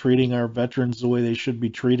 Imagine treating our veterans the way they should be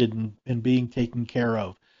treated and being taken care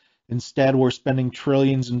of. Instead, we're spending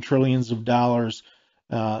trillions and trillions of dollars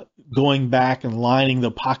going back and lining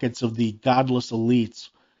the pockets of the godless elites.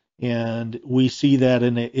 And we see that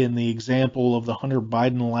in the example of the Hunter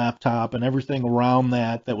Biden laptop and everything around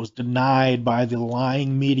that was denied by the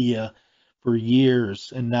lying media for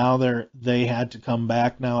years, and now they had to come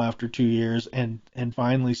back now after 2 years and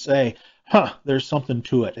finally say, there's something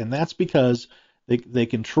to it. And that's because they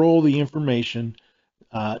control the information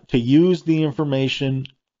to use the information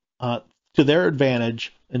to their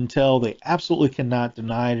advantage until they absolutely cannot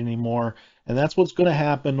deny it anymore. And that's what's going to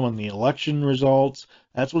happen when the election results.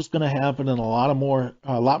 That's what's going to happen in a lot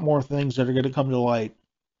more things that are going to come to light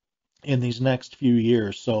in these next few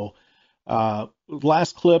years. So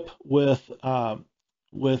last clip with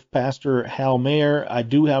Pastor Hal Mayer. I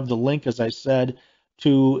do have the link, as I said,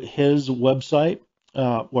 to his website,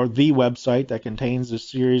 or the website that contains this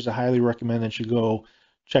series. I highly recommend that you go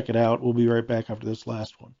check it out. We'll be right back after this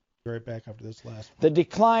last one. The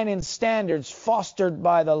decline in standards fostered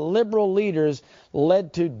by the liberal leaders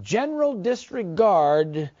led to general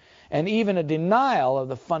disregard and even a denial of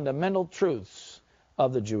the fundamental truths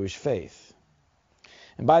of the Jewish faith.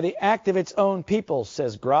 And by the act of its own people,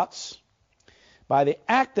 says Gratz, by the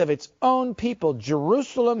act of its own people,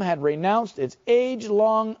 Jerusalem had renounced its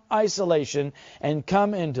age-long isolation and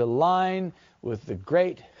come into line with the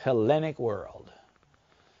great Hellenic world.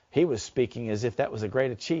 He was speaking as if that was a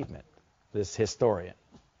great achievement, this historian.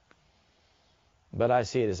 But I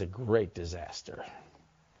see it as a great disaster.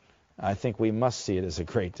 I think we must see it as a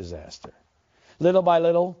great disaster. Little by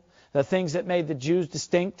little, the things that made the Jews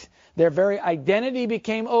distinct, their very identity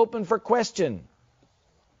became open for question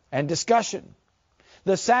and discussion.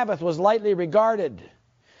 The Sabbath was lightly regarded.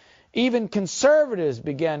 Even conservatives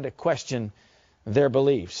began to question their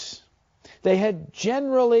beliefs. They had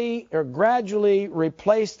generally or gradually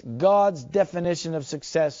replaced God's definition of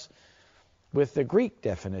success with the Greek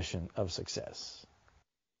definition of success.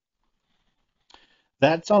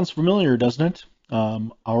 That sounds familiar, doesn't it?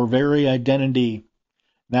 Our very identity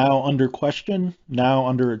now under question, now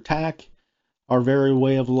under attack. Our very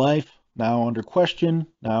way of life now under question,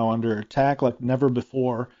 now under attack like never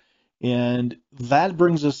before. And that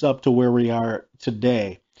brings us up to where we are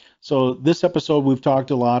today. So this episode, we've talked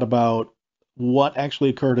a lot about what actually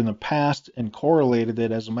occurred in the past and correlated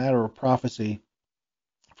it as a matter of prophecy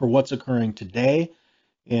for what's occurring today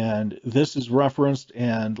And this is referenced,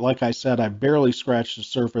 and like I said, I barely scratched the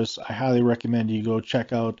surface. I highly recommend you go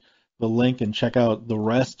check out the link and check out the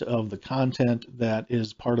rest of the content that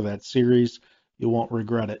is part of that series. You won't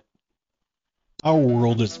regret it. Our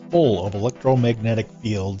world is full of electromagnetic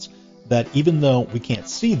fields that, even though we can't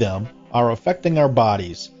see them, are affecting our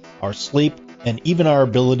bodies, our sleep, and even our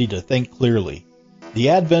ability to think clearly. The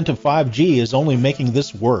advent of 5G is only making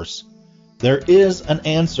this worse. There is an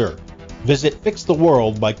answer. Visit Fix the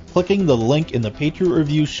World by clicking the link in the Patriot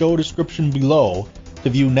Review show description below to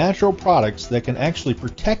view natural products that can actually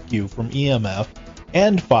protect you from EMF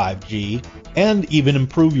and 5G and even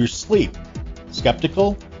improve your sleep.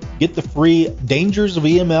 Skeptical? Get the free Dangers of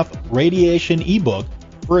EMF Radiation ebook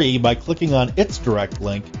free by clicking on its direct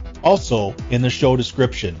link, also in the show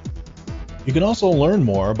description. You can also learn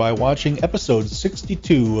more by watching episode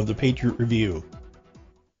 62 of the Patriot Review.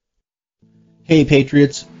 Hey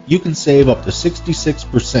Patriots, you can save up to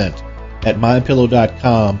 66% at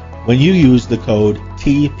MyPillow.com when you use the code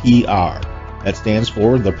TPR. That stands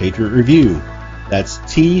for The Patriot Review. That's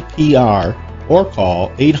TPR, or call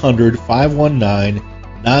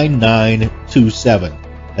 800-519-9927.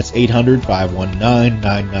 That's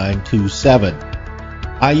 800-519-9927.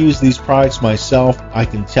 I use these products myself. I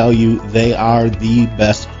can tell you they are the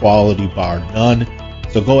best quality bar none.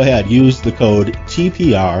 So go ahead, use the code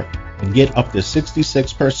TPR and get up to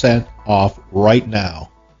 66% off right now.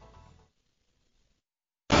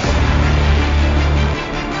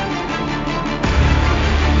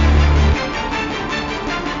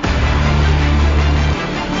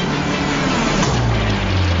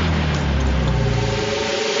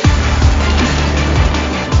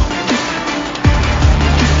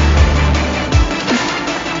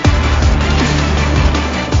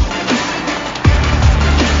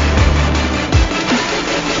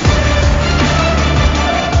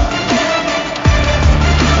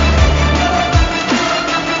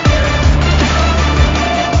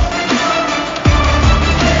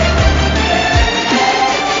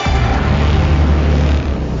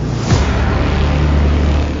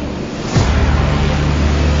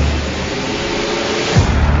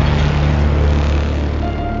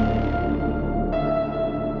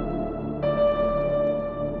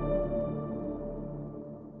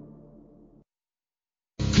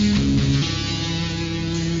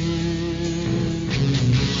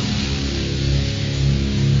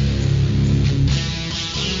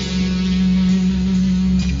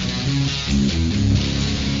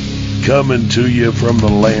 Coming to you from the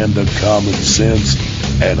land of common sense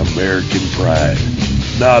and American pride.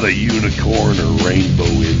 Not a unicorn or rainbow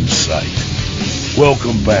in sight.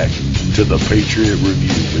 Welcome back to the Patriot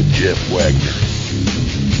Review with Jeff Wagner.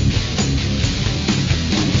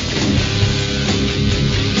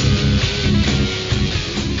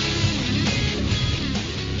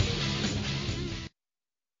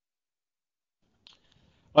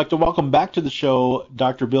 I'd like to welcome back to the show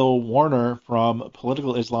Dr. Bill Warner from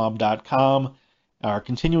politicalislam.com, our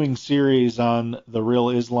continuing series on the real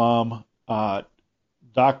Islam.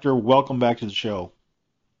 Doctor, welcome back to the show.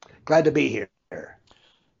 Glad to be here.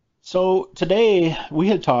 So today we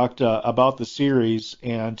had talked about the series,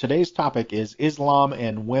 and today's topic is Islam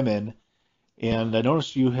and women. And I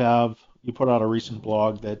noticed you put out a recent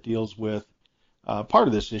blog that deals with part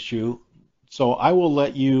of this issue. So I will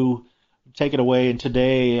let you take it away. And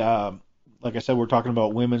today, like I said, we're talking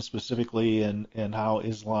about women specifically and how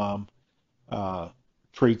Islam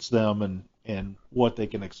treats them and what they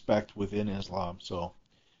can expect within Islam. So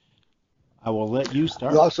I will let you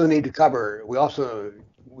start. We also need to cover, we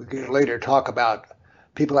can later talk about,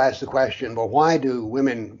 people ask the question, well, why do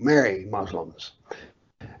women marry Muslims?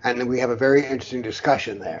 And then we have a very interesting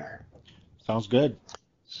discussion there. Sounds good.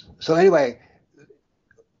 So anyway,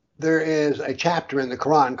 there is a chapter in the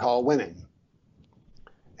Quran called Women.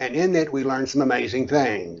 And in it, we learn some amazing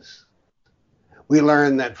things. We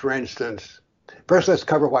learn that, for instance, first let's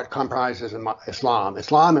cover what comprises Islam.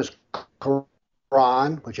 Islam is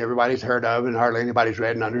Quran, which everybody's heard of and hardly anybody's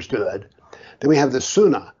read and understood. Then we have the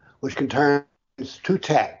Sunnah, which contains two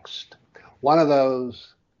texts. One of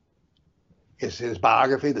those is his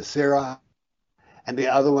biography, the Sirah, and the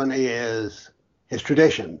other one is his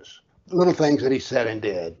traditions, little things that he said and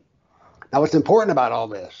did. Now, what's important about all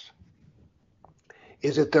this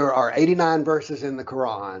is that there are 89 verses in the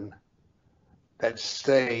Quran that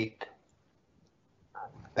state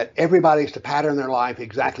that everybody's to pattern their life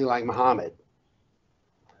exactly like Muhammad.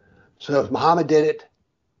 So if Muhammad did it,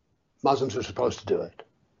 Muslims are supposed to do it.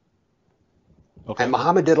 Okay. And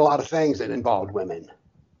Muhammad did a lot of things that involved women,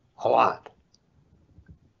 a lot.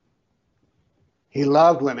 He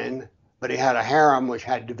loved women, but he had a harem which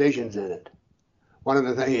had divisions in it. one of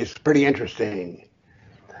the things is pretty interesting.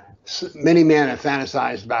 Many men have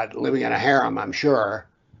fantasized about living in a harem, I'm sure,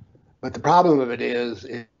 but the problem of it is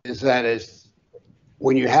that it's,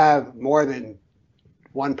 when you have more than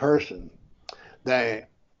one person, they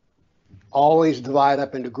always divide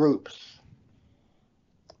up into groups.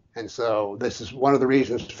 And so this is one of the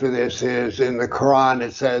reasons for this is in the Quran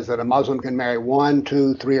it says that a Muslim can marry 1,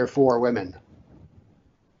 2, 3, or 4 women.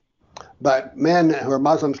 But men who are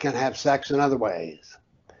Muslims can have sex in other ways.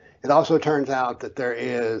 It also turns out that there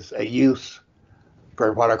is a use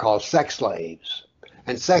for what are called sex slaves.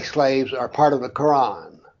 And sex slaves are part of the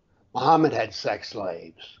Quran. Muhammad had sex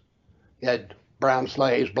slaves. He had brown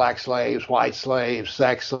slaves, black slaves, white slaves,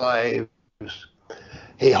 sex slaves.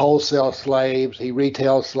 He wholesale slaves. He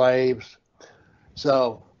retail slaves.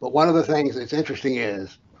 So, but one of the things that's interesting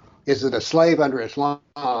is that a slave under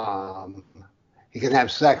Islam, he can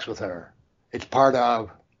have sex with her. It's part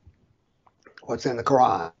of what's in the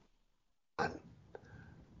Quran.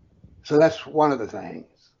 So that's one of the things.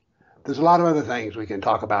 There's a lot of other things we can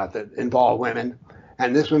talk about that involve women,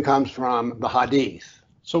 and this one comes from the Hadith.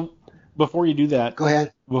 So before you do that, Go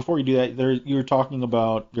ahead. Before you do that, you're talking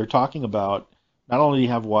about not only do you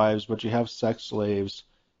have wives, but you have sex slaves.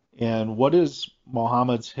 And what is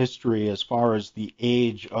Muhammad's history as far as the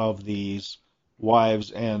age of these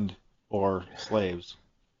wives and or slaves?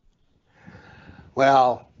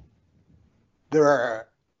 Well,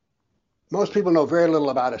 most people know very little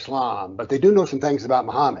about Islam, but they do know some things about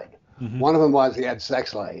Muhammad. Mm-hmm. One of them was he had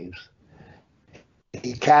sex slaves.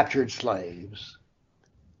 He captured slaves.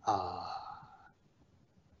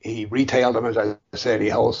 He retailed them, as I said, he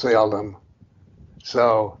wholesaled them.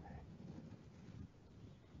 So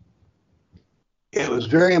it was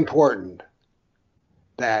very important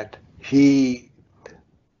that he,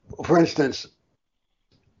 for instance,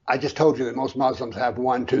 I just told you that most Muslims have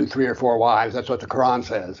 1, 2, 3, or 4 wives. That's what the Quran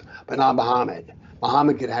says, but not Muhammad.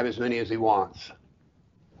 Muhammad can have as many as he wants.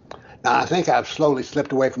 Now, I think I've slowly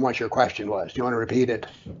slipped away from what your question was. Do you want to repeat it?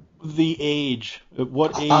 The age.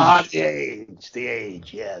 What age? The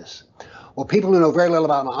age, yes. Well, people who know very little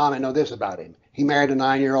about Muhammad know this about him. He married a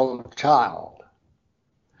 9-year-old child.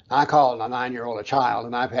 I call a 9-year-old a child,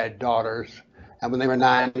 and I've had daughters, and when they were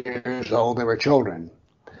 9 years old, they were children.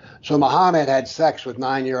 So Muhammad had sex with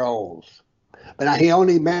 9-year-olds, but he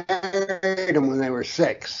only married them when they were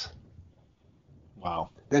 6. Wow.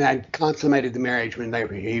 Then had consummated the marriage when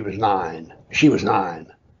he was 9. She was 9.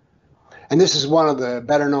 And this is one of the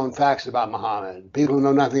better known facts about Muhammad. People who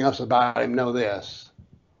know nothing else about him know this.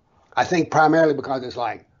 I think primarily because it's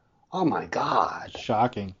like, oh my God.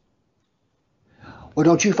 Shocking. Well,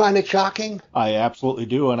 don't you find it shocking? I absolutely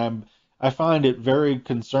do, and I find it very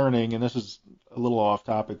concerning, and this is a little off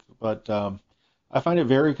topic, but I find it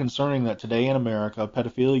very concerning that today in America,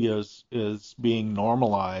 pedophilia is being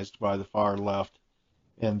normalized by the far left,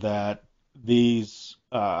 and that these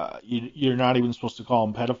you're not even supposed to call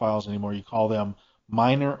them pedophiles anymore. You call them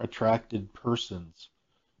minor attracted persons,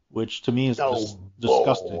 which to me is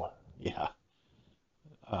disgusting. Yeah.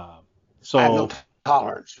 So I have no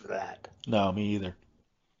tolerance for that. No, me either.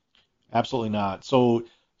 Absolutely not. So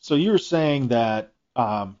you're saying that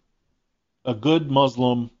a good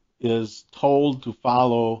Muslim is told to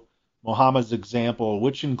follow Muhammad's example,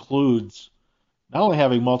 which includes not only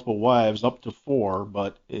having multiple wives, up to 4,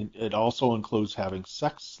 but it also includes having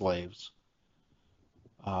sex slaves.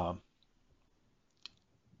 And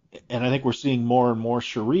I think we're seeing more and more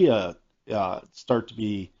Sharia start to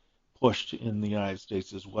be pushed in the United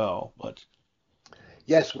States as well. But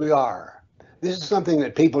yes, we are. This is something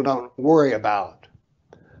that people don't worry about.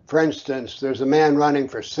 For instance, there's a man running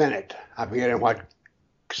for Senate. I forget in what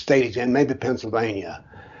state he's in, maybe Pennsylvania.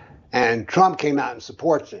 And Trump came out and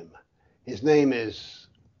supports him. His name is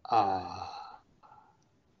Mehmet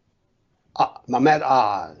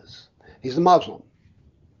Oz. He's a Muslim.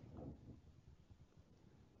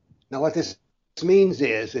 Now, what this means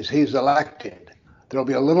is he's elected. There'll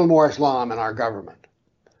be a little more Islam in our government.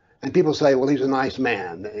 And people say, well, he's a nice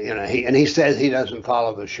man. He says he doesn't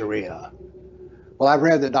follow the Sharia. Well, I've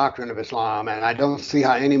read the doctrine of Islam, and I don't see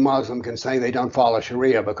how any Muslim can say they don't follow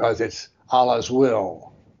Sharia because it's Allah's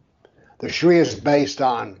will. The Sharia is based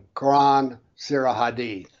on Quran, Sirah,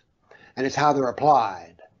 Hadith, and it's how they're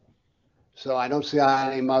applied. So I don't see how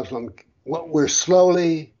any Muslim,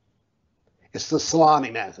 it's the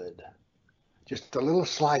salami method. Just a little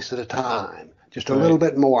slice at a time, just a little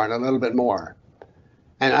bit more and a little bit more.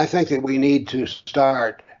 And I think that we need to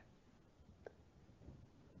start,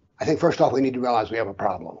 I think first off, we need to realize we have a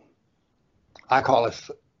problem. I call it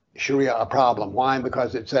Sharia a problem. Why?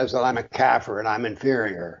 Because it says that I'm a kafir and I'm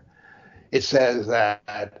inferior. It says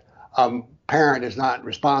that parent is not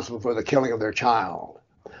responsible for the killing of their child.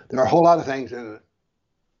 There are a whole lot of things in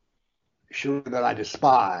Sharia that I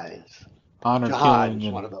despise. Honor Jihad killing is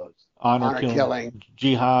and one of those. honor killing.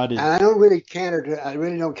 Jihad is And I don't really I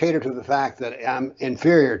really don't cater to the fact that I'm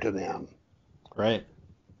inferior to them. right.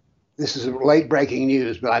 This is late breaking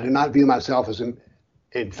news, but I do not view myself as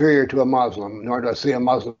inferior to a Muslim, nor do I see a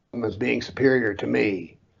Muslim as being superior to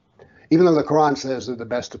me, even though the Quran says they're the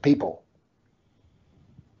best of people.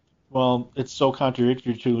 Well, it's so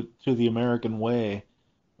contradictory to the American way.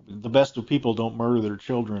 The best of people don't murder their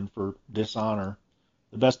children for dishonor.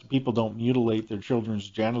 The best of people don't mutilate their children's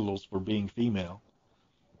genitals for being female.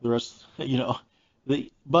 The rest,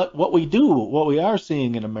 but what we are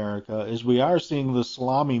seeing in America is we are seeing the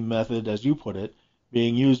salami method, as you put it,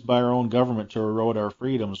 being used by our own government to erode our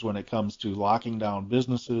freedoms when it comes to locking down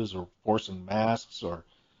businesses or forcing masks or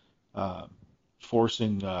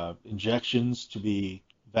forcing injections to be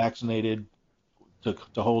vaccinated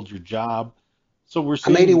to hold your job. So we're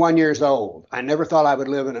seeing. I'm 81 years old. I never thought I would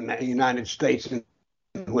live in the United States in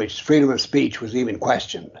which freedom of speech was even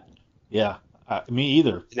questioned. Yeah, me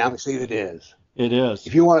either. Now we see it is. It is.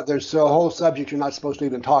 If you want, there's a whole subject you're not supposed to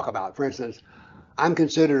even talk about. For instance, I'm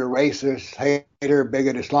considered a racist, hater,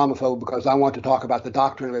 bigot, Islamophobe because I want to talk about the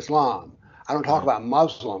doctrine of Islam. I don't talk about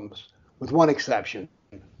Muslims, with one exception,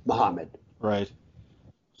 Muhammad. Right.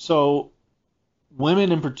 So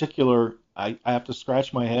women in particular, I have to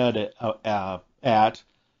scratch my head at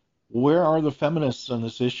where are the feminists on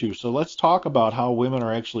this issue? So let's talk about how women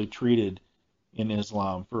are actually treated in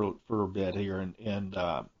Islam for a bit here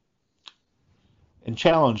and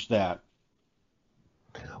challenge that.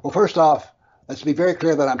 Well, first off, let's be very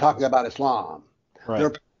clear that I'm talking about Islam. Right. There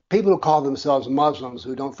are people who call themselves Muslims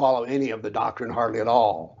who don't follow any of the doctrine hardly at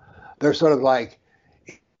all. They're sort of like,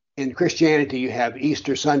 in Christianity, you have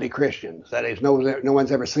Easter Sunday Christians. That is, no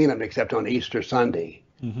one's ever seen them except on Easter Sunday.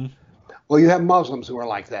 Mm-hmm. Well, you have Muslims who are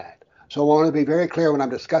like that. So I want to be very clear when I'm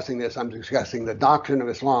discussing this. I'm discussing the doctrine of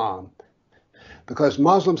Islam because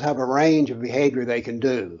Muslims have a range of behavior they can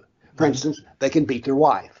do. For instance, they can beat their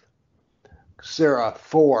wife. Surah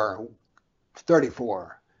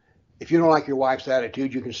 4:34. If you don't like your wife's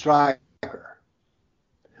attitude, you can strike her.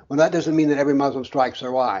 Well, that doesn't mean that every Muslim strikes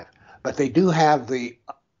their wife, but they do have the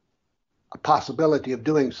possibility of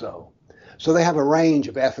doing so. So they have a range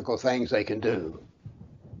of ethical things they can do.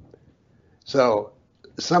 So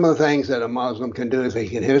some of the things that a Muslim can do is he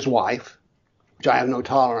can hit his wife, which I have no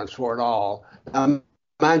tolerance for at all.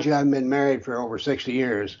 Mind you, I haven't been married for over 60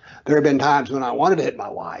 years. There have been times when I wanted to hit my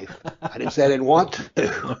wife. I didn't say I didn't want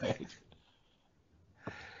to,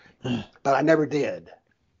 but I never did.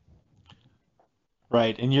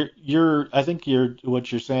 Right, and I think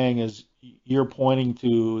what you're saying is you're pointing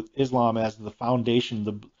to Islam as the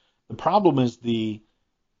foundation. The problem is it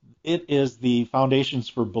is the foundations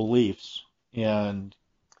for beliefs. And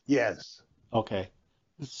yes, okay,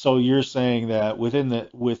 so you're saying that within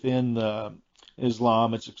the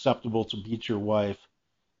Islam, it's acceptable to beat your wife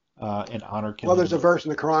and honor killing. Well, there's a verse in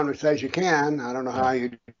the Quran which says you can. I don't know how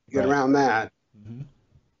you get around that. Mm-hmm.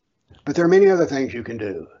 But there are many other things you can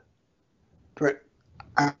do.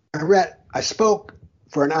 I spoke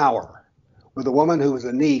for an hour with a woman who was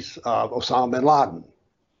a niece of Osama bin Laden.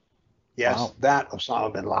 Yes, wow. That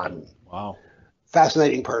Osama bin Laden. Wow.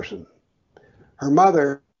 Fascinating person. Her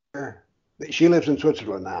mother, she lives in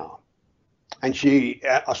Switzerland now. And she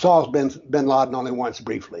saw bin Laden only once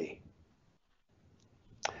briefly.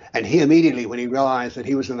 And he immediately, when he realized that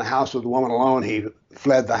he was in the house with the woman alone, he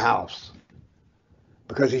fled the house.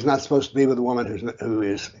 Because he's not supposed to be with a woman who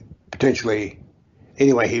is potentially,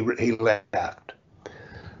 anyway, he left.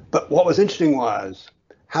 But what was interesting was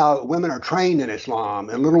how women are trained in Islam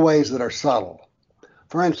in little ways that are subtle.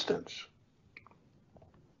 For instance,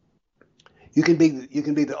 you can be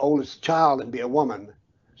the oldest child and be a woman,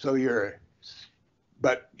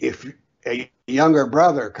 but if a younger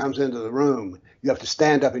brother comes into the room, you have to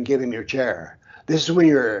stand up and give him your chair. This is when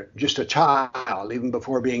you're just a child, even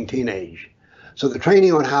before being teenage. So the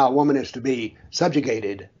training on how a woman is to be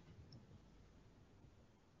subjugated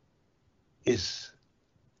is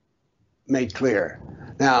made clear.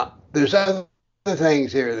 Now, there's other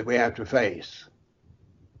things here that we have to face.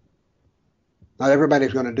 Not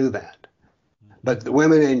everybody's going to do that. But the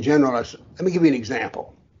women in general, let me give you an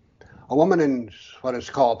example. A woman in what is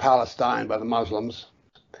called Palestine by the Muslims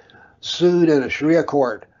sued in a Sharia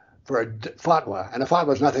court for a fatwa, and a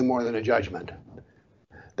fatwa is nothing more than a judgment,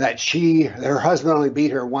 that her husband only beat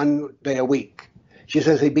her one day a week. She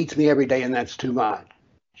says, he beats me every day and that's too much.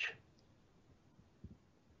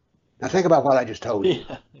 Now think about what I just told you.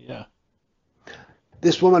 Yeah.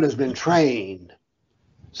 This woman has been trained.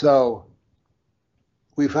 So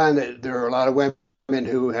we find that there are a lot of women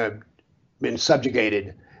who have been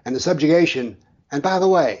subjugated, and the subjugation. And by the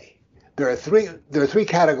way, there are three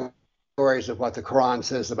categories of what the Quran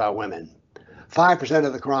says about women. 5%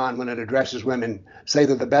 of the Quran, when it addresses women, say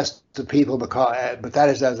they're the best of people, but that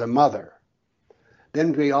is as a mother.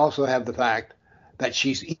 Then we also have the fact that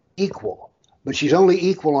she's equal, but she's only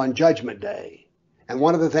equal on Judgment Day. And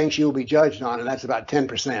one of the things she will be judged on, and that's about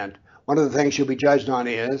 10%, one of the things she'll be judged on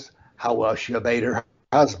is how well she obeyed her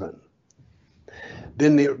husband.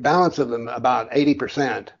 Then the balance of them, about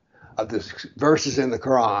 80% of the verses in the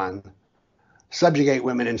Quran, subjugate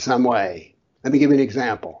women in some way. Let me give you an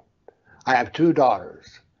example. I have 2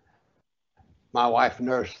 daughters. My wife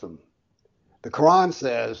nursed them. The Quran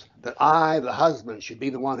says that I, the husband, should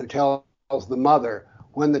be the one who tells the mother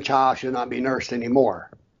when the child should not be nursed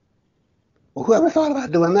anymore. Well, whoever thought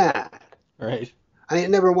about doing that? Right. I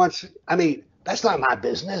mean, that's not my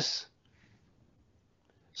business.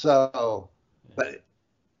 So, but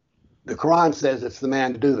the Quran says it's the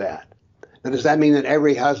man to do that. Now, does that mean that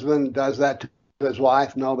every husband does that to his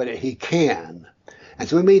wife? No, but he can. And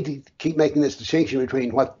so we need to keep making this distinction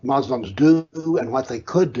between what Muslims do and what they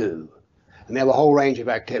could do. And they have a whole range of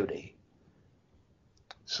activity.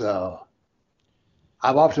 So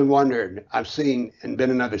I've often wondered, I've seen and been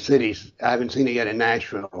in other cities, I haven't seen it yet in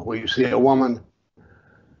Nashville, where you see a woman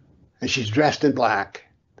and she's dressed in black.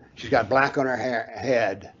 She's got black on her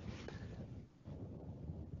head.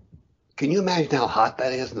 Can you imagine how hot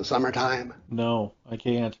that is in the summertime? No, I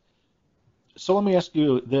can't. So let me ask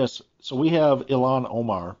you this. So we have Ilhan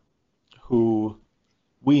Omar, who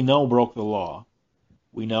we know broke the law.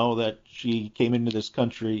 We know that she came into this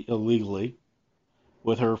country illegally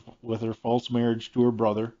with her false marriage to her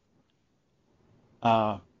brother.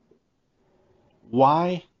 Why?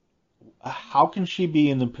 How can she be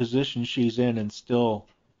in the position she's in and still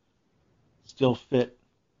fit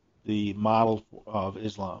the model of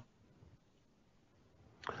Islam?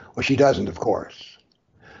 Well, she doesn't, of course.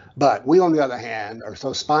 But we, on the other hand, are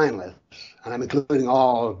so spineless, and I'm including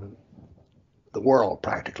all of the world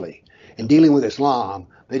practically. In dealing with Islam,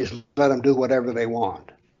 they just let them do whatever they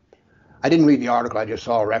want. I didn't read the article, I just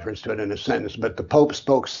saw a reference to it in a sentence, but the Pope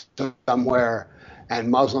spoke somewhere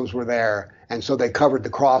and Muslims were there, and so they covered the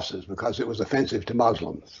crosses because it was offensive to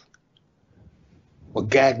Muslims. Well,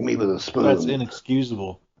 gag me with a spoon. That's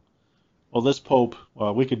inexcusable. Well, this Pope,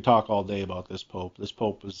 well, we could talk all day about this Pope. This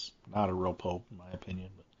Pope is not a real Pope, in my opinion.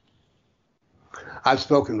 I've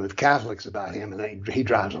spoken with Catholics about him, and he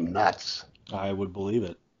drives them nuts. I would believe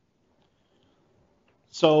it.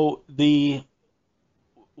 So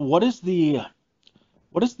what is the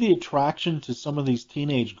attraction to some of these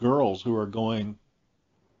teenage girls who are going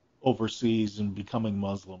overseas and becoming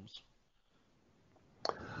Muslims?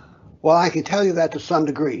 Well, I can tell you that to some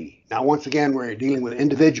degree. Now, once again, we're dealing with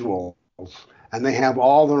individuals, and they have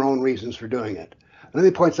all their own reasons for doing it. Let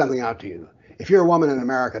me point something out to you. If you're a woman in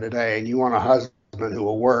America today and you want a husband who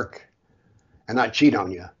will work and not cheat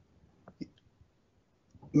on you,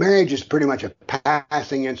 marriage is pretty much a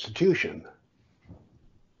passing institution.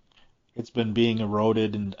 It's been being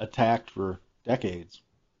eroded and attacked for decades.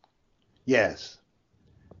 Yes.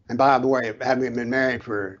 And by the way, having been married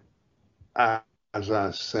for, as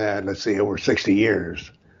I said, over 60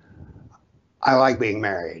 years, I like being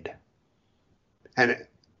married. And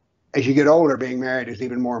as you get older, being married is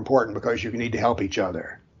even more important because you need to help each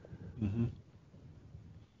other. Mm-hmm.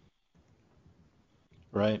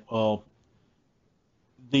 Right. Well,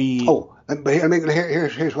 but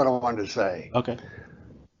here's what I wanted to say. Okay.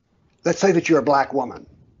 Let's say that you're a black woman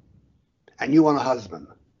and you want a husband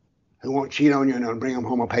who won't cheat on you and bring him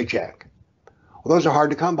home a paycheck. Well, those are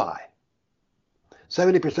hard to come by.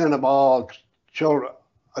 70% of all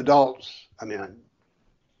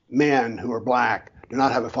men who are black do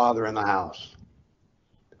not have a father in the house.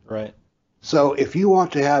 Right. So if you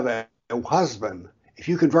want to have a husband, if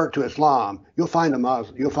you convert to Islam, you'll find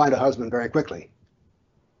a husband very quickly.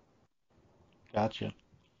 Gotcha.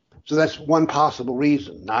 So that's one possible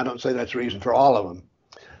reason. Now, I don't say that's the reason for all of them,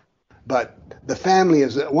 but the family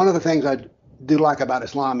is one of the things I do like about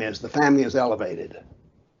Islam is the family is elevated.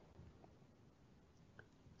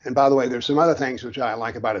 And by the way, there's some other things which I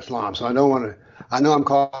like about Islam. So I know I'm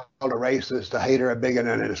called a racist, a hater, a bigot,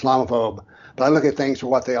 and an Islamophobe, but I look at things for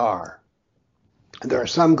what they are. And there are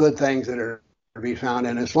some good things that are to be found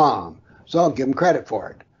in Islam. So I'll give them credit for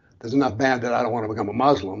it. There's enough bad that I don't want to become a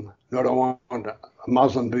Muslim, nor do I want a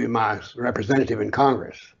Muslim to be my representative in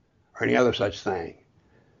Congress or any other such thing.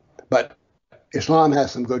 But Islam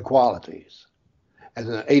has some good qualities. As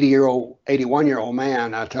an 81-year-old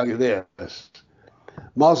man, I'll tell you this.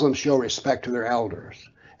 Muslims show respect to their elders.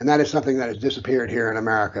 And that is something that has disappeared here in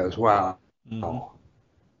America as well. Mm-hmm.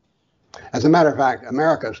 As a matter of fact,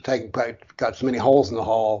 America's got so many holes in the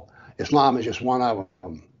hull. Islam is just one of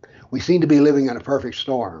them. We seem to be living in a perfect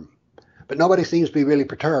storm, but nobody seems to be really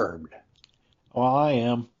perturbed. Well, I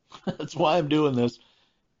am. That's why I'm doing this.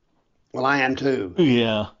 Well, I am too.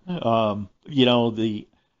 Yeah. The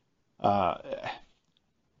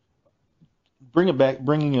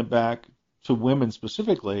bringing it back to women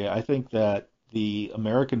specifically, I think that the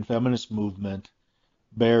American feminist movement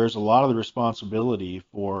bears a lot of the responsibility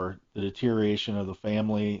for the deterioration of the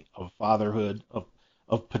family, of fatherhood,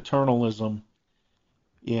 of paternalism.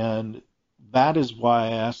 And that is why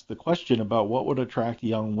I asked the question about what would attract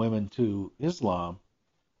young women to Islam,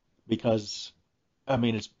 because I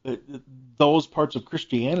mean, those parts of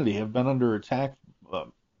Christianity have been under attack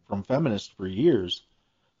from feminists for years.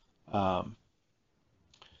 So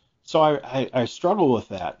I struggle with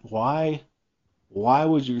that. Why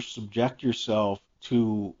would you subject yourself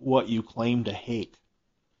to what you claim to hate?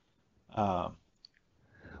 Well,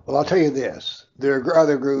 I'll tell you this. There are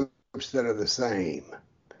other groups that are the same.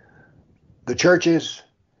 The churches,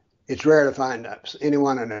 it's rare to find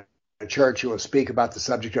anyone in a church who will speak about the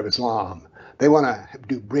subject of Islam. They want to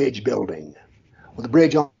do bridge building. Well, the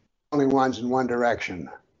bridge only runs in one direction.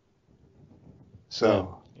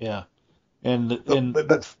 So yeah.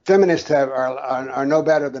 But feminists are no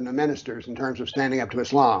better than the ministers in terms of standing up to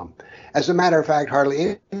Islam. As a matter of fact,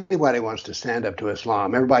 hardly anybody wants to stand up to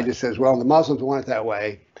Islam. Everybody just says, well, the Muslims want it that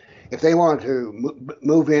way. If they want to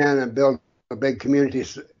move in and build a big community,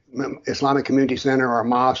 Islamic community center or a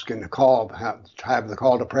mosque, and have the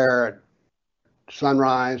call to prayer at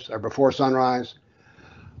sunrise or before sunrise,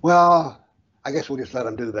 well, I guess we'll just let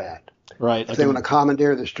them do that. Right. If they want to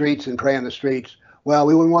commandeer the streets and pray in the streets, well,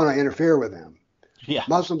 we wouldn't want to interfere with them. Yeah.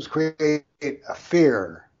 Muslims create a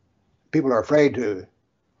fear. People are afraid to.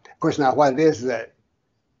 Of course, now what it is that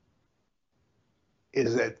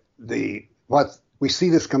what we see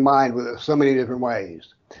this combined with so many different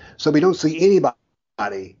ways. So we don't see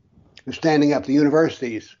anybody who's standing up. The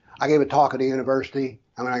universities. I gave a talk at a university,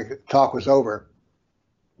 and when the talk was over,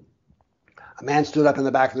 a man stood up in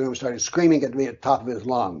the back of the room and started screaming at me at the top of his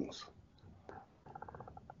lungs.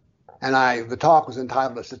 And the talk was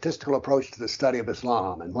entitled A Statistical Approach to the Study of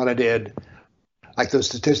Islam. And what I did, like those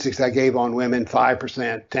statistics I gave on women,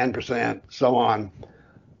 5%, 10%, so on,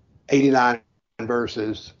 89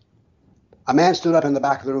 verses. A man stood up in the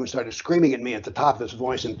back of the room and started screaming at me at the top of his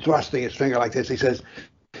voice and thrusting his finger like this. He says,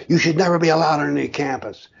 "You should never be allowed on any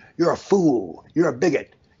campus. You're a fool. You're a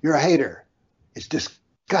bigot. You're a hater. It's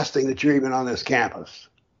disgusting that you're even on this campus."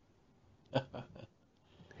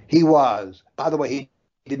 He was. By the way, he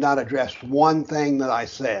did not address one thing that I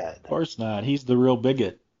said. Of course not. He's the real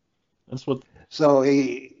bigot. That's what. So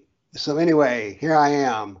anyway, here I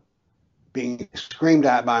am being screamed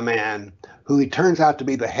at by a man who he turns out to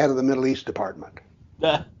be the head of the Middle East department.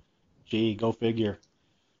 Gee, go figure.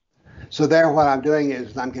 So there, what I'm doing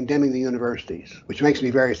is I'm condemning the universities, which makes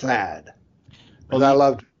me very sad. Because I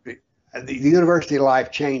loved the university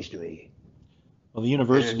life changed me. Well, the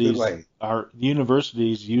universities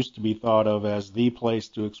used to be thought of as the place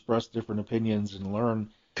to express different opinions and learn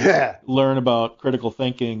about critical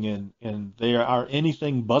thinking, and they are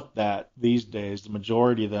anything but that these days. The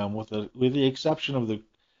majority of them, with the exception of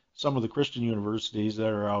some of the Christian universities that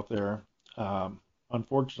are out there,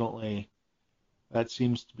 unfortunately, that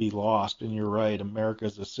seems to be lost. And you're right, America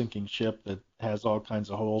is a sinking ship that has all kinds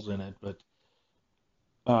of holes in it. But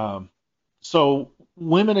so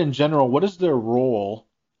women in general, what is their role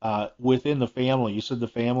within the family? You said the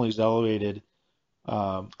family is elevated.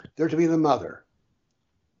 They're to be the mother.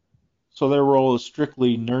 So their role is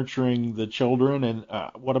strictly nurturing the children. And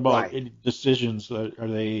what about decisions? Are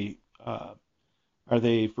they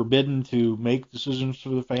forbidden to make decisions for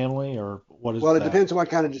the family, or what is? Well, it depends on what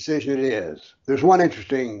kind of decision it is. There's one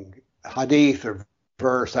interesting hadith or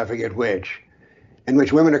verse, I forget which, in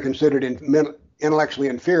which women are considered intellectually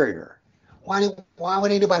inferior. Why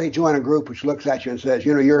would anybody join a group which looks at you and says,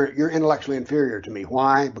 you're intellectually inferior to me?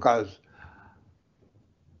 Why? Because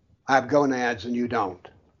I have gonads and you don't.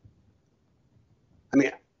 I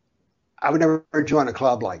mean, I would never join a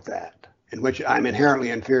club like that, in which I'm inherently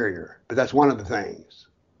inferior. But that's one of the things.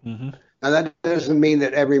 Mm-hmm. Now, that doesn't mean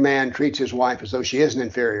that every man treats his wife as though she isn't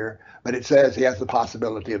inferior, but it says he has the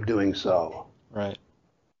possibility of doing so. Right.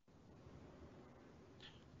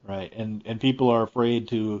 Right. And people are afraid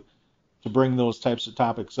to bring those types of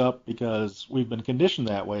topics up because we've been conditioned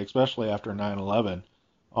that way, especially after 9/11.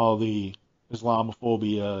 All the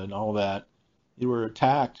Islamophobia and all that. You were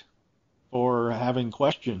attacked for having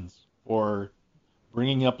questions, for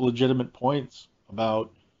bringing up legitimate points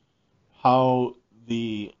about how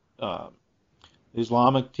the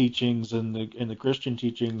Islamic teachings and the Christian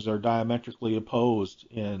teachings are diametrically opposed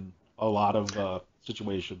in a lot of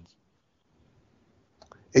situations.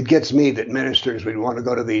 It gets me that ministers would want to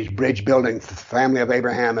go to these bridge building Family of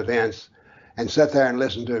Abraham events and sit there and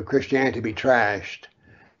listen to Christianity be trashed,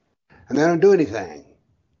 and they don't do anything.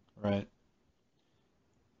 Right.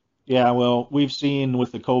 Yeah. Well, we've seen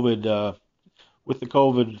with the COVID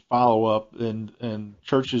follow-up and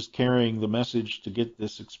churches carrying the message to get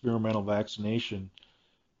this experimental vaccination,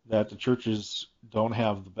 that the churches don't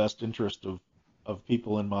have the best interest of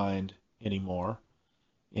people in mind anymore,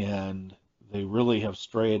 and they really have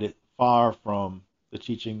strayed it far from the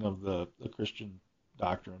teaching of the Christian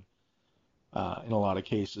doctrine in a lot of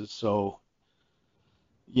cases. So,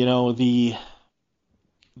 the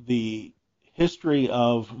history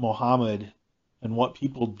of Muhammad and what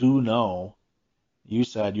people do know. You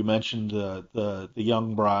mentioned the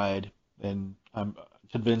young bride, and I'm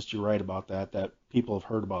convinced you're right about that people have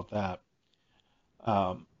heard about that.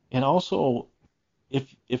 And also,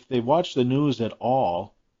 if they watch the news at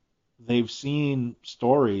all, they've seen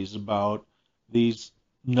stories about these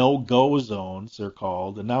no-go zones, they're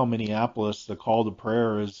called, and now Minneapolis, the call to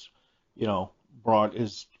prayer is,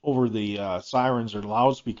 is over the sirens or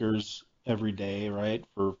loudspeakers every day, right,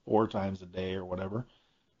 for 4 times a day or whatever.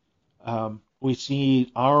 We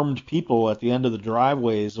see armed people at the end of the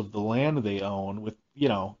driveways of the land they own with,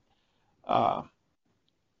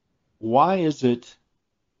 why is it,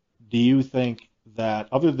 do you think, that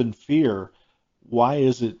other than fear, why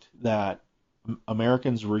is it that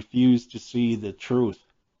Americans refuse to see the truth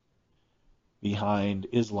behind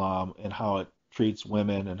Islam and how it treats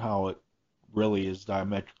women and how it really is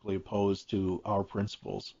diametrically opposed to our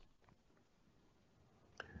principles?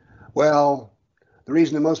 Well, the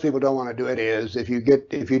reason that most people don't want to do it is if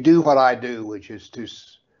you do what I do, which is to,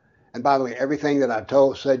 and by the way, everything that I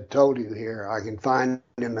told you here, I can find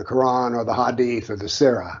in the Quran or the Hadith or the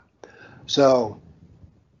Sirah. So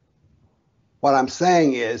what I'm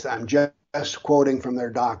saying is I'm just quoting from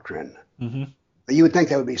their doctrine. Mm-hmm. You would think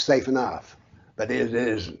that would be safe enough, but it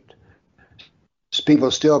isn't.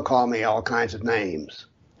 People still call me all kinds of names,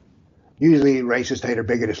 usually racist, hater,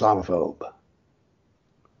 bigot, Islamophobe.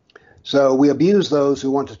 So we abuse those who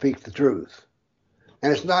want to speak the truth.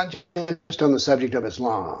 And it's not just on the subject of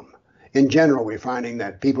Islam. In general, we're finding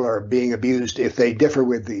that people are being abused if they differ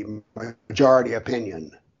with the majority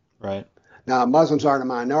opinion. Right. Now, Muslims aren't a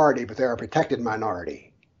minority, but they're a protected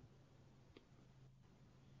minority.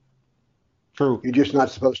 True. You're just not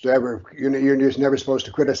supposed to you're just never supposed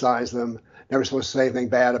to criticize them, never supposed to say anything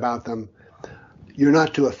bad about them. You're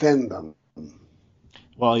not to offend them.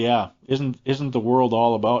 Well, yeah. Isn't the world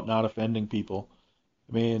all about not offending people?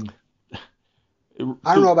 I mean,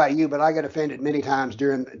 I don't know about you, but I get offended many times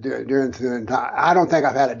during the entire. I don't think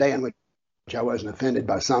I've had a day in which I wasn't offended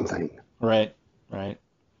by something. Right.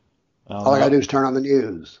 All I gotta do is turn on the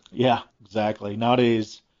news. Yeah, exactly.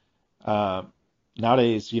 Nowadays, if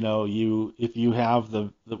you have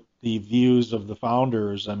the views of the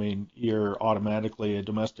founders, I mean, you're automatically a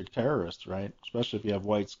domestic terrorist, right? Especially if you have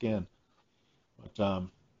white skin. But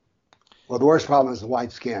well, the worst problem is the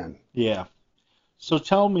white skin. Yeah. So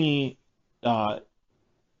tell me, what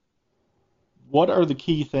are the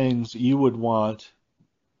key things you would want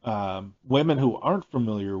women who aren't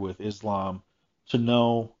familiar with Islam to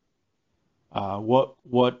know? What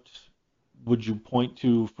would you point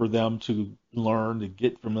to for them to learn, to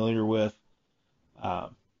get familiar with, to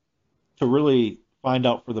really find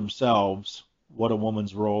out for themselves what a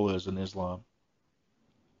woman's role is in Islam?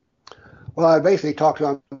 Well, I basically talked to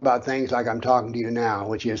them about things like I'm talking to you now,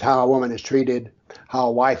 which is how a woman is treated, how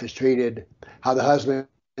a wife is treated, how the husband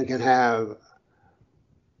can have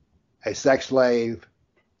a sex slave.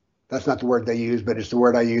 That's not the word they use, but it's the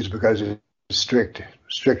word I use because it's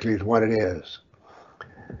strictly what it is.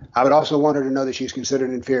 I would also want her to know that she's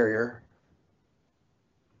considered inferior.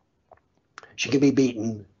 She can be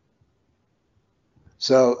beaten.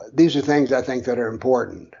 So these are things I think that are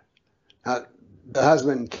important. Now, the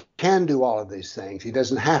husband can do all of these things. He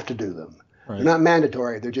doesn't have to do them. Right. They're not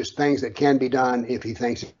mandatory. They're just things that can be done if he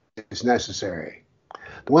thinks it's necessary.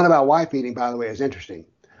 The one about wife beating, by the way, is interesting.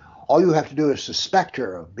 All you have to do is suspect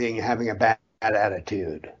her of having a bad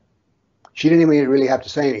attitude. She didn't even really have to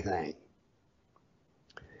say anything.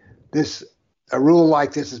 A rule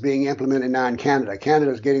like this is being implemented now in Canada.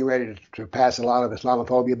 Canada is getting ready to pass a lot of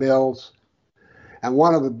Islamophobia bills. And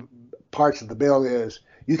one of the parts of the bill is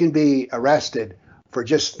you can be arrested for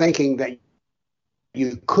just thinking that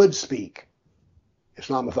you could speak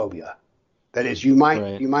Islamophobia. That is, you might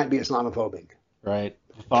be Islamophobic. Right.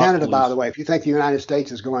 Canada, by the way, if you think the United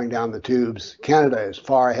States is going down the tubes, Canada is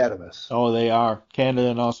far ahead of us. Oh, they are. Canada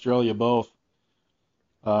and Australia both.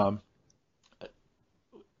 Um,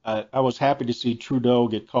 I was happy to see Trudeau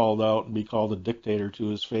get called out and be called a dictator to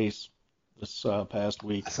his face this past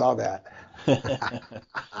week. I saw that.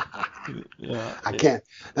 Yeah, I can't.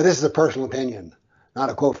 Now, this is a personal opinion, not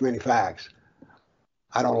a quote from any facts.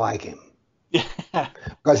 I don't like him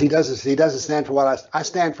because he doesn't stand for what I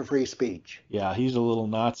stand for free speech. Yeah, he's a little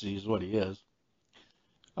Nazi, is what he is.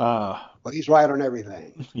 Well, he's right on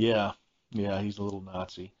everything. Yeah, he's a little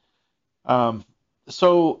Nazi.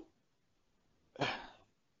 So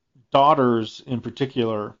daughters in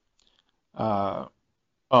particular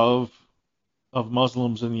of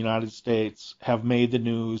Muslims in the United States have made the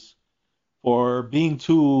news for being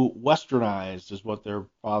too westernized, is what their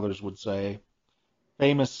fathers would say.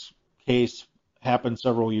 Famous case happened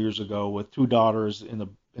several years ago with two daughters in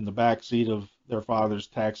the back seat of their father's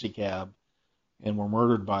taxi cab and were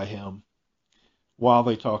murdered by him while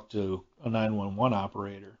they talked to a 911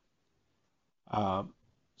 operator.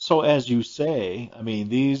 So as you say, I mean,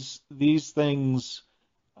 these things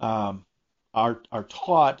are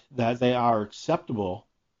taught that they are acceptable,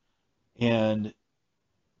 and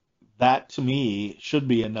that to me should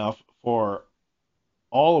be enough for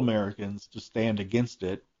all Americans to stand against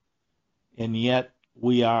it, and yet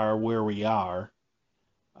we are where we are.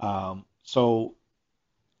 So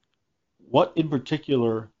what in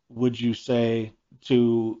particular would you say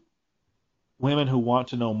to women who want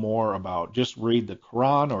to know more about? Just read the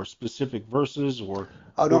Quran or specific verses, or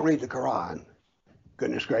don't read the Quran.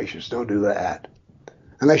 Goodness gracious, don't do that.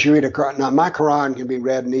 Unless you read a Quran. Now, my Quran can be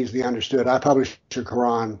read and easily understood. I published a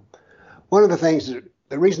Quran. One of the things,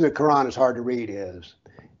 the reason the Quran is hard to read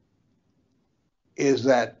is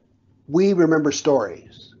that we remember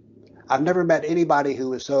stories. I've never met anybody who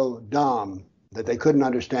was so dumb that they couldn't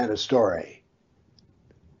understand a story.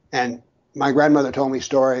 And my grandmother told me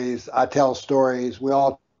stories. I tell stories. We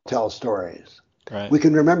all tell stories. Right. We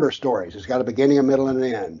can remember stories. It's got a beginning, a middle, and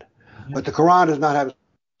an end. Mm-hmm. But the Quran does not have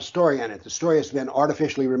a story in it. The story has been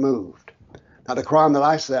artificially removed. Now, the Quran that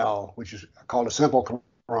I sell, which is called a simple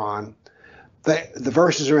Quran, the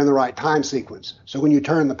verses are in the right time sequence. So when you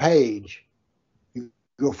turn the page, you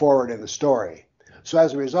go forward in the story. So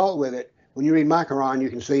as a result with it, when you read my Quran, you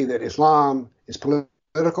can see that Islam is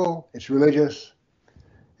political, it's religious,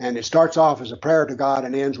 and it starts off as a prayer to God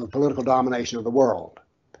and ends with political domination of the world.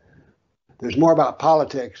 There's more about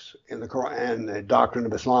politics in the Quran and the doctrine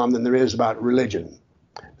of Islam than there is about religion.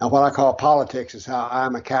 Now, what I call politics is how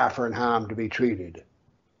I'm a kafir and how I'm to be treated.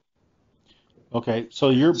 Okay,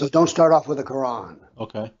 so don't start off with the Quran.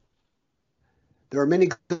 Okay. There are many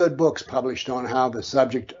good books published on how the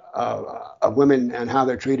subject of women and how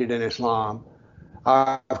they're treated in Islam.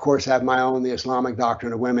 I, of course, have my own, The Islamic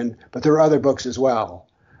Doctrine of Women, but there are other books as well.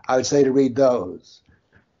 I would say to read those,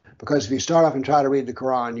 because if you start off and try to read the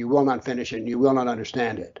Quran, you will not finish it and you will not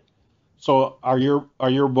understand it. So are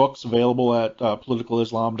your books available at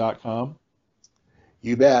politicalislam.com?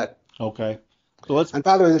 You bet. Okay. So and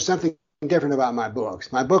by the way, there's something different about my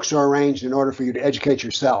books. My books are arranged in order for you to educate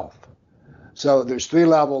yourself. So there's 3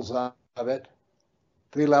 levels of it,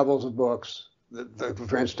 3 levels of books,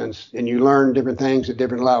 for instance, and you learn different things at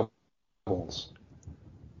different levels.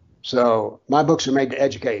 So my books are made to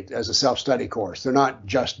educate as a self-study course. They're not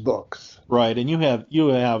just books. Right, and you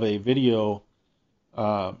have a video,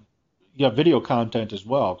 you have video content as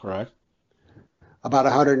well, correct? About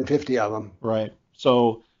 150 of them. Right.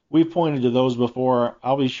 So we've pointed to those before.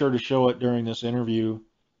 I'll be sure to show it during this interview,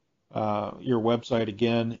 your website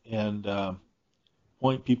again, and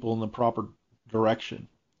point people in the proper direction.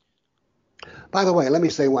 By the way, let me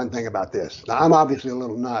say one thing about this. Now, I'm obviously a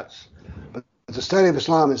little nuts, but the study of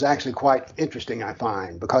Islam is actually quite interesting, I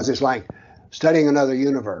find, because it's like studying another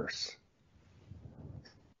universe.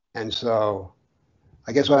 And so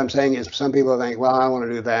I guess what I'm saying is some people think, well, I want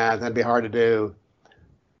to do that. That'd be hard to do.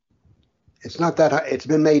 It's not that hard. It's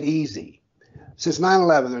been made easy. Since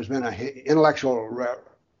 9/11, there's been an intellectual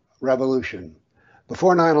revolution.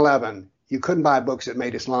 Before 9/11, you couldn't buy books that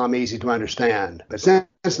made Islam easy to understand. But since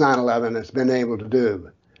 9/11, it's been able to do.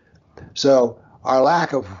 So our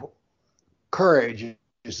lack of courage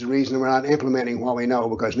is the reason we're not implementing what we know,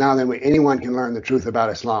 because now then anyone can learn the truth about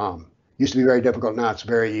Islam. Used to be very difficult, now it's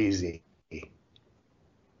very easy.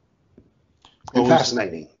 And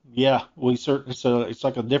fascinating. Yeah, it's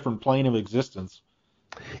like a different plane of existence.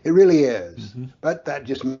 It really is, mm-hmm. But that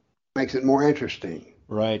just makes it more interesting.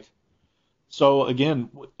 Right. So again,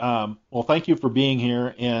 well, thank you for being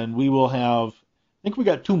here, and we will have, I think we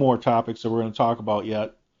got 2 more topics that we're going to talk about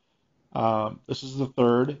yet. This is the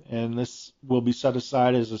third, and this will be set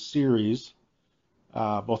aside as a series,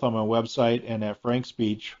 both on my website and at Frank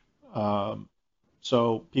Speech,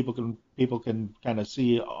 so people can kind of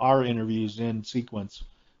see our interviews in sequence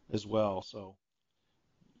as well. So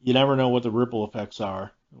you never know what the ripple effects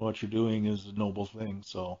are. What you're doing is a noble thing.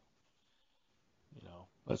 So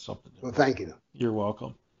that's something. Well, thank you. You're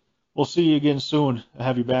welcome. We'll see you again soon. I'll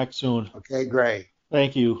have you back soon. Okay, great.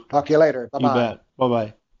 Thank you. Talk to you later. Bye-bye. You bet.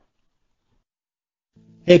 Bye-bye.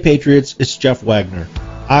 Hey Patriots, it's Jeff Wagner.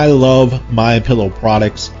 I love MyPillow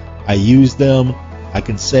products. I use them. I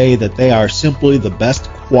can say that they are simply the best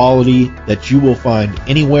quality that you will find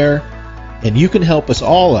anywhere. And you can help us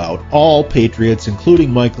all out, all Patriots,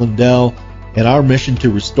 including Mike Lindell, in our mission to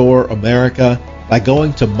restore America by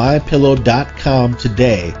going to MyPillow.com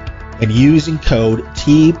today and using code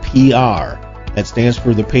TPR. That stands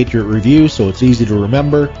for the Patriot Review, so it's easy to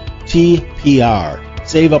remember. TPR.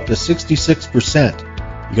 Save up to 66%.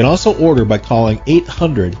 You can also order by calling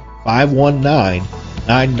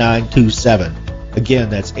 800-519-9927. Again,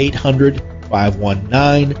 that's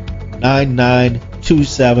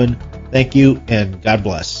 800-519-9927. Thank you, and God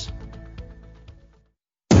bless.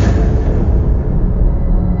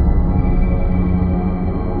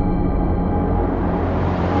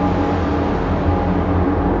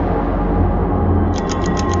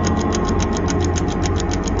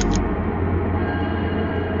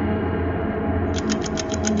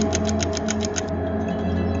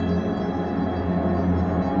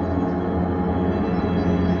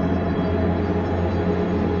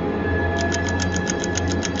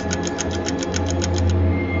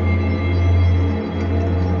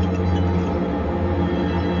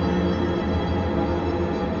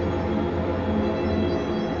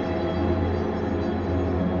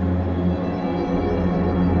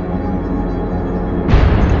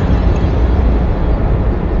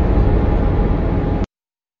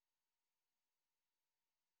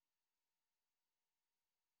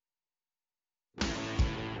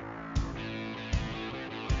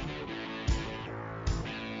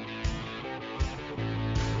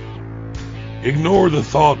 Ignore the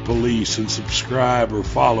thought police and subscribe or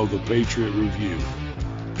follow the Patriot Review.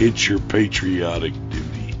 It's your patriotic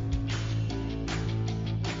duty.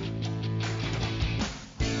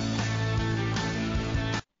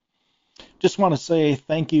 Just want to say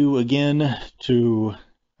thank you again to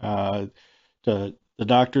the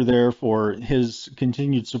doctor there for his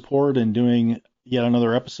continued support and doing yet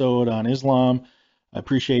another episode on Islam. I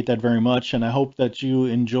appreciate that very much, and I hope that you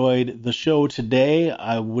enjoyed the show today.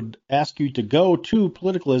 I would ask you to go to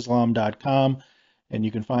politicalislam.com, and you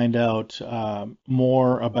can find out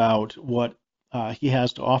more about what he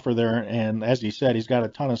has to offer there. And as he said, he's got a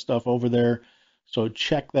ton of stuff over there, so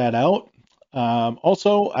check that out.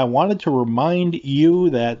 Also, I wanted to remind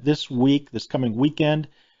you that this coming weekend,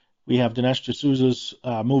 we have Dinesh D'Souza's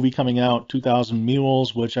movie coming out, 2000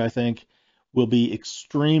 Mules, which I think will be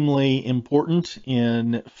extremely important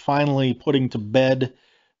in finally putting to bed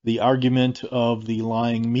the argument of the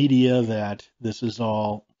lying media that this is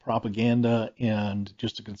all propaganda and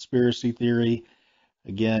just a conspiracy theory.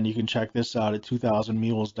 Again, you can check this out at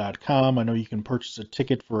 2000mules.com. I know you can purchase a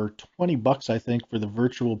ticket for $20, I think, for the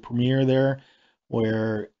virtual premiere there,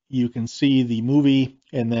 where you can see the movie,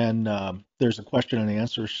 and then there's a question and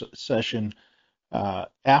answer session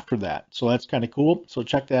after that. So that's kind of cool. So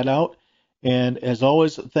check that out. And as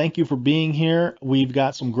always, thank you for being here. We've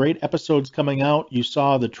got some great episodes coming out. You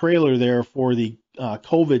saw the trailer there for the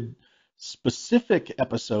COVID-specific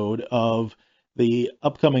episode of the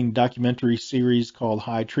upcoming documentary series called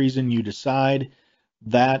High Treason, You Decide.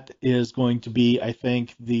 That is going to be, I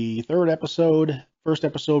think, the third episode. First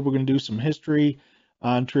episode, we're going to do some history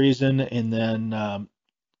on treason, and then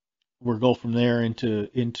we'll go from there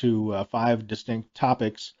into 5 distinct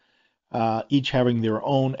topics, each having their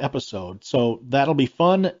own episode. So that'll be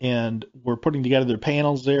fun, and we're putting together the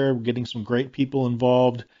panels there. We're getting some great people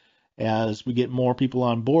involved. As we get more people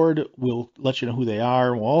on board, we'll let you know who they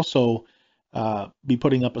are. We'll also be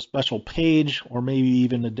putting up a special page or maybe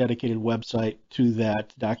even a dedicated website to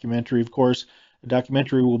that documentary. Of course, the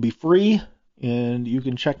documentary will be free, and you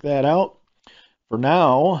can check that out. For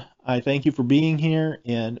now, I thank you for being here,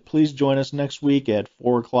 and please join us next week at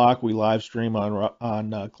 4 o'clock. We live stream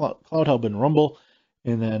on Cloud Hub and Rumble,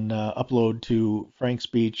 and then upload to Frank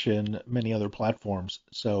Speech and many other platforms.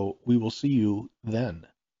 So we will see you then.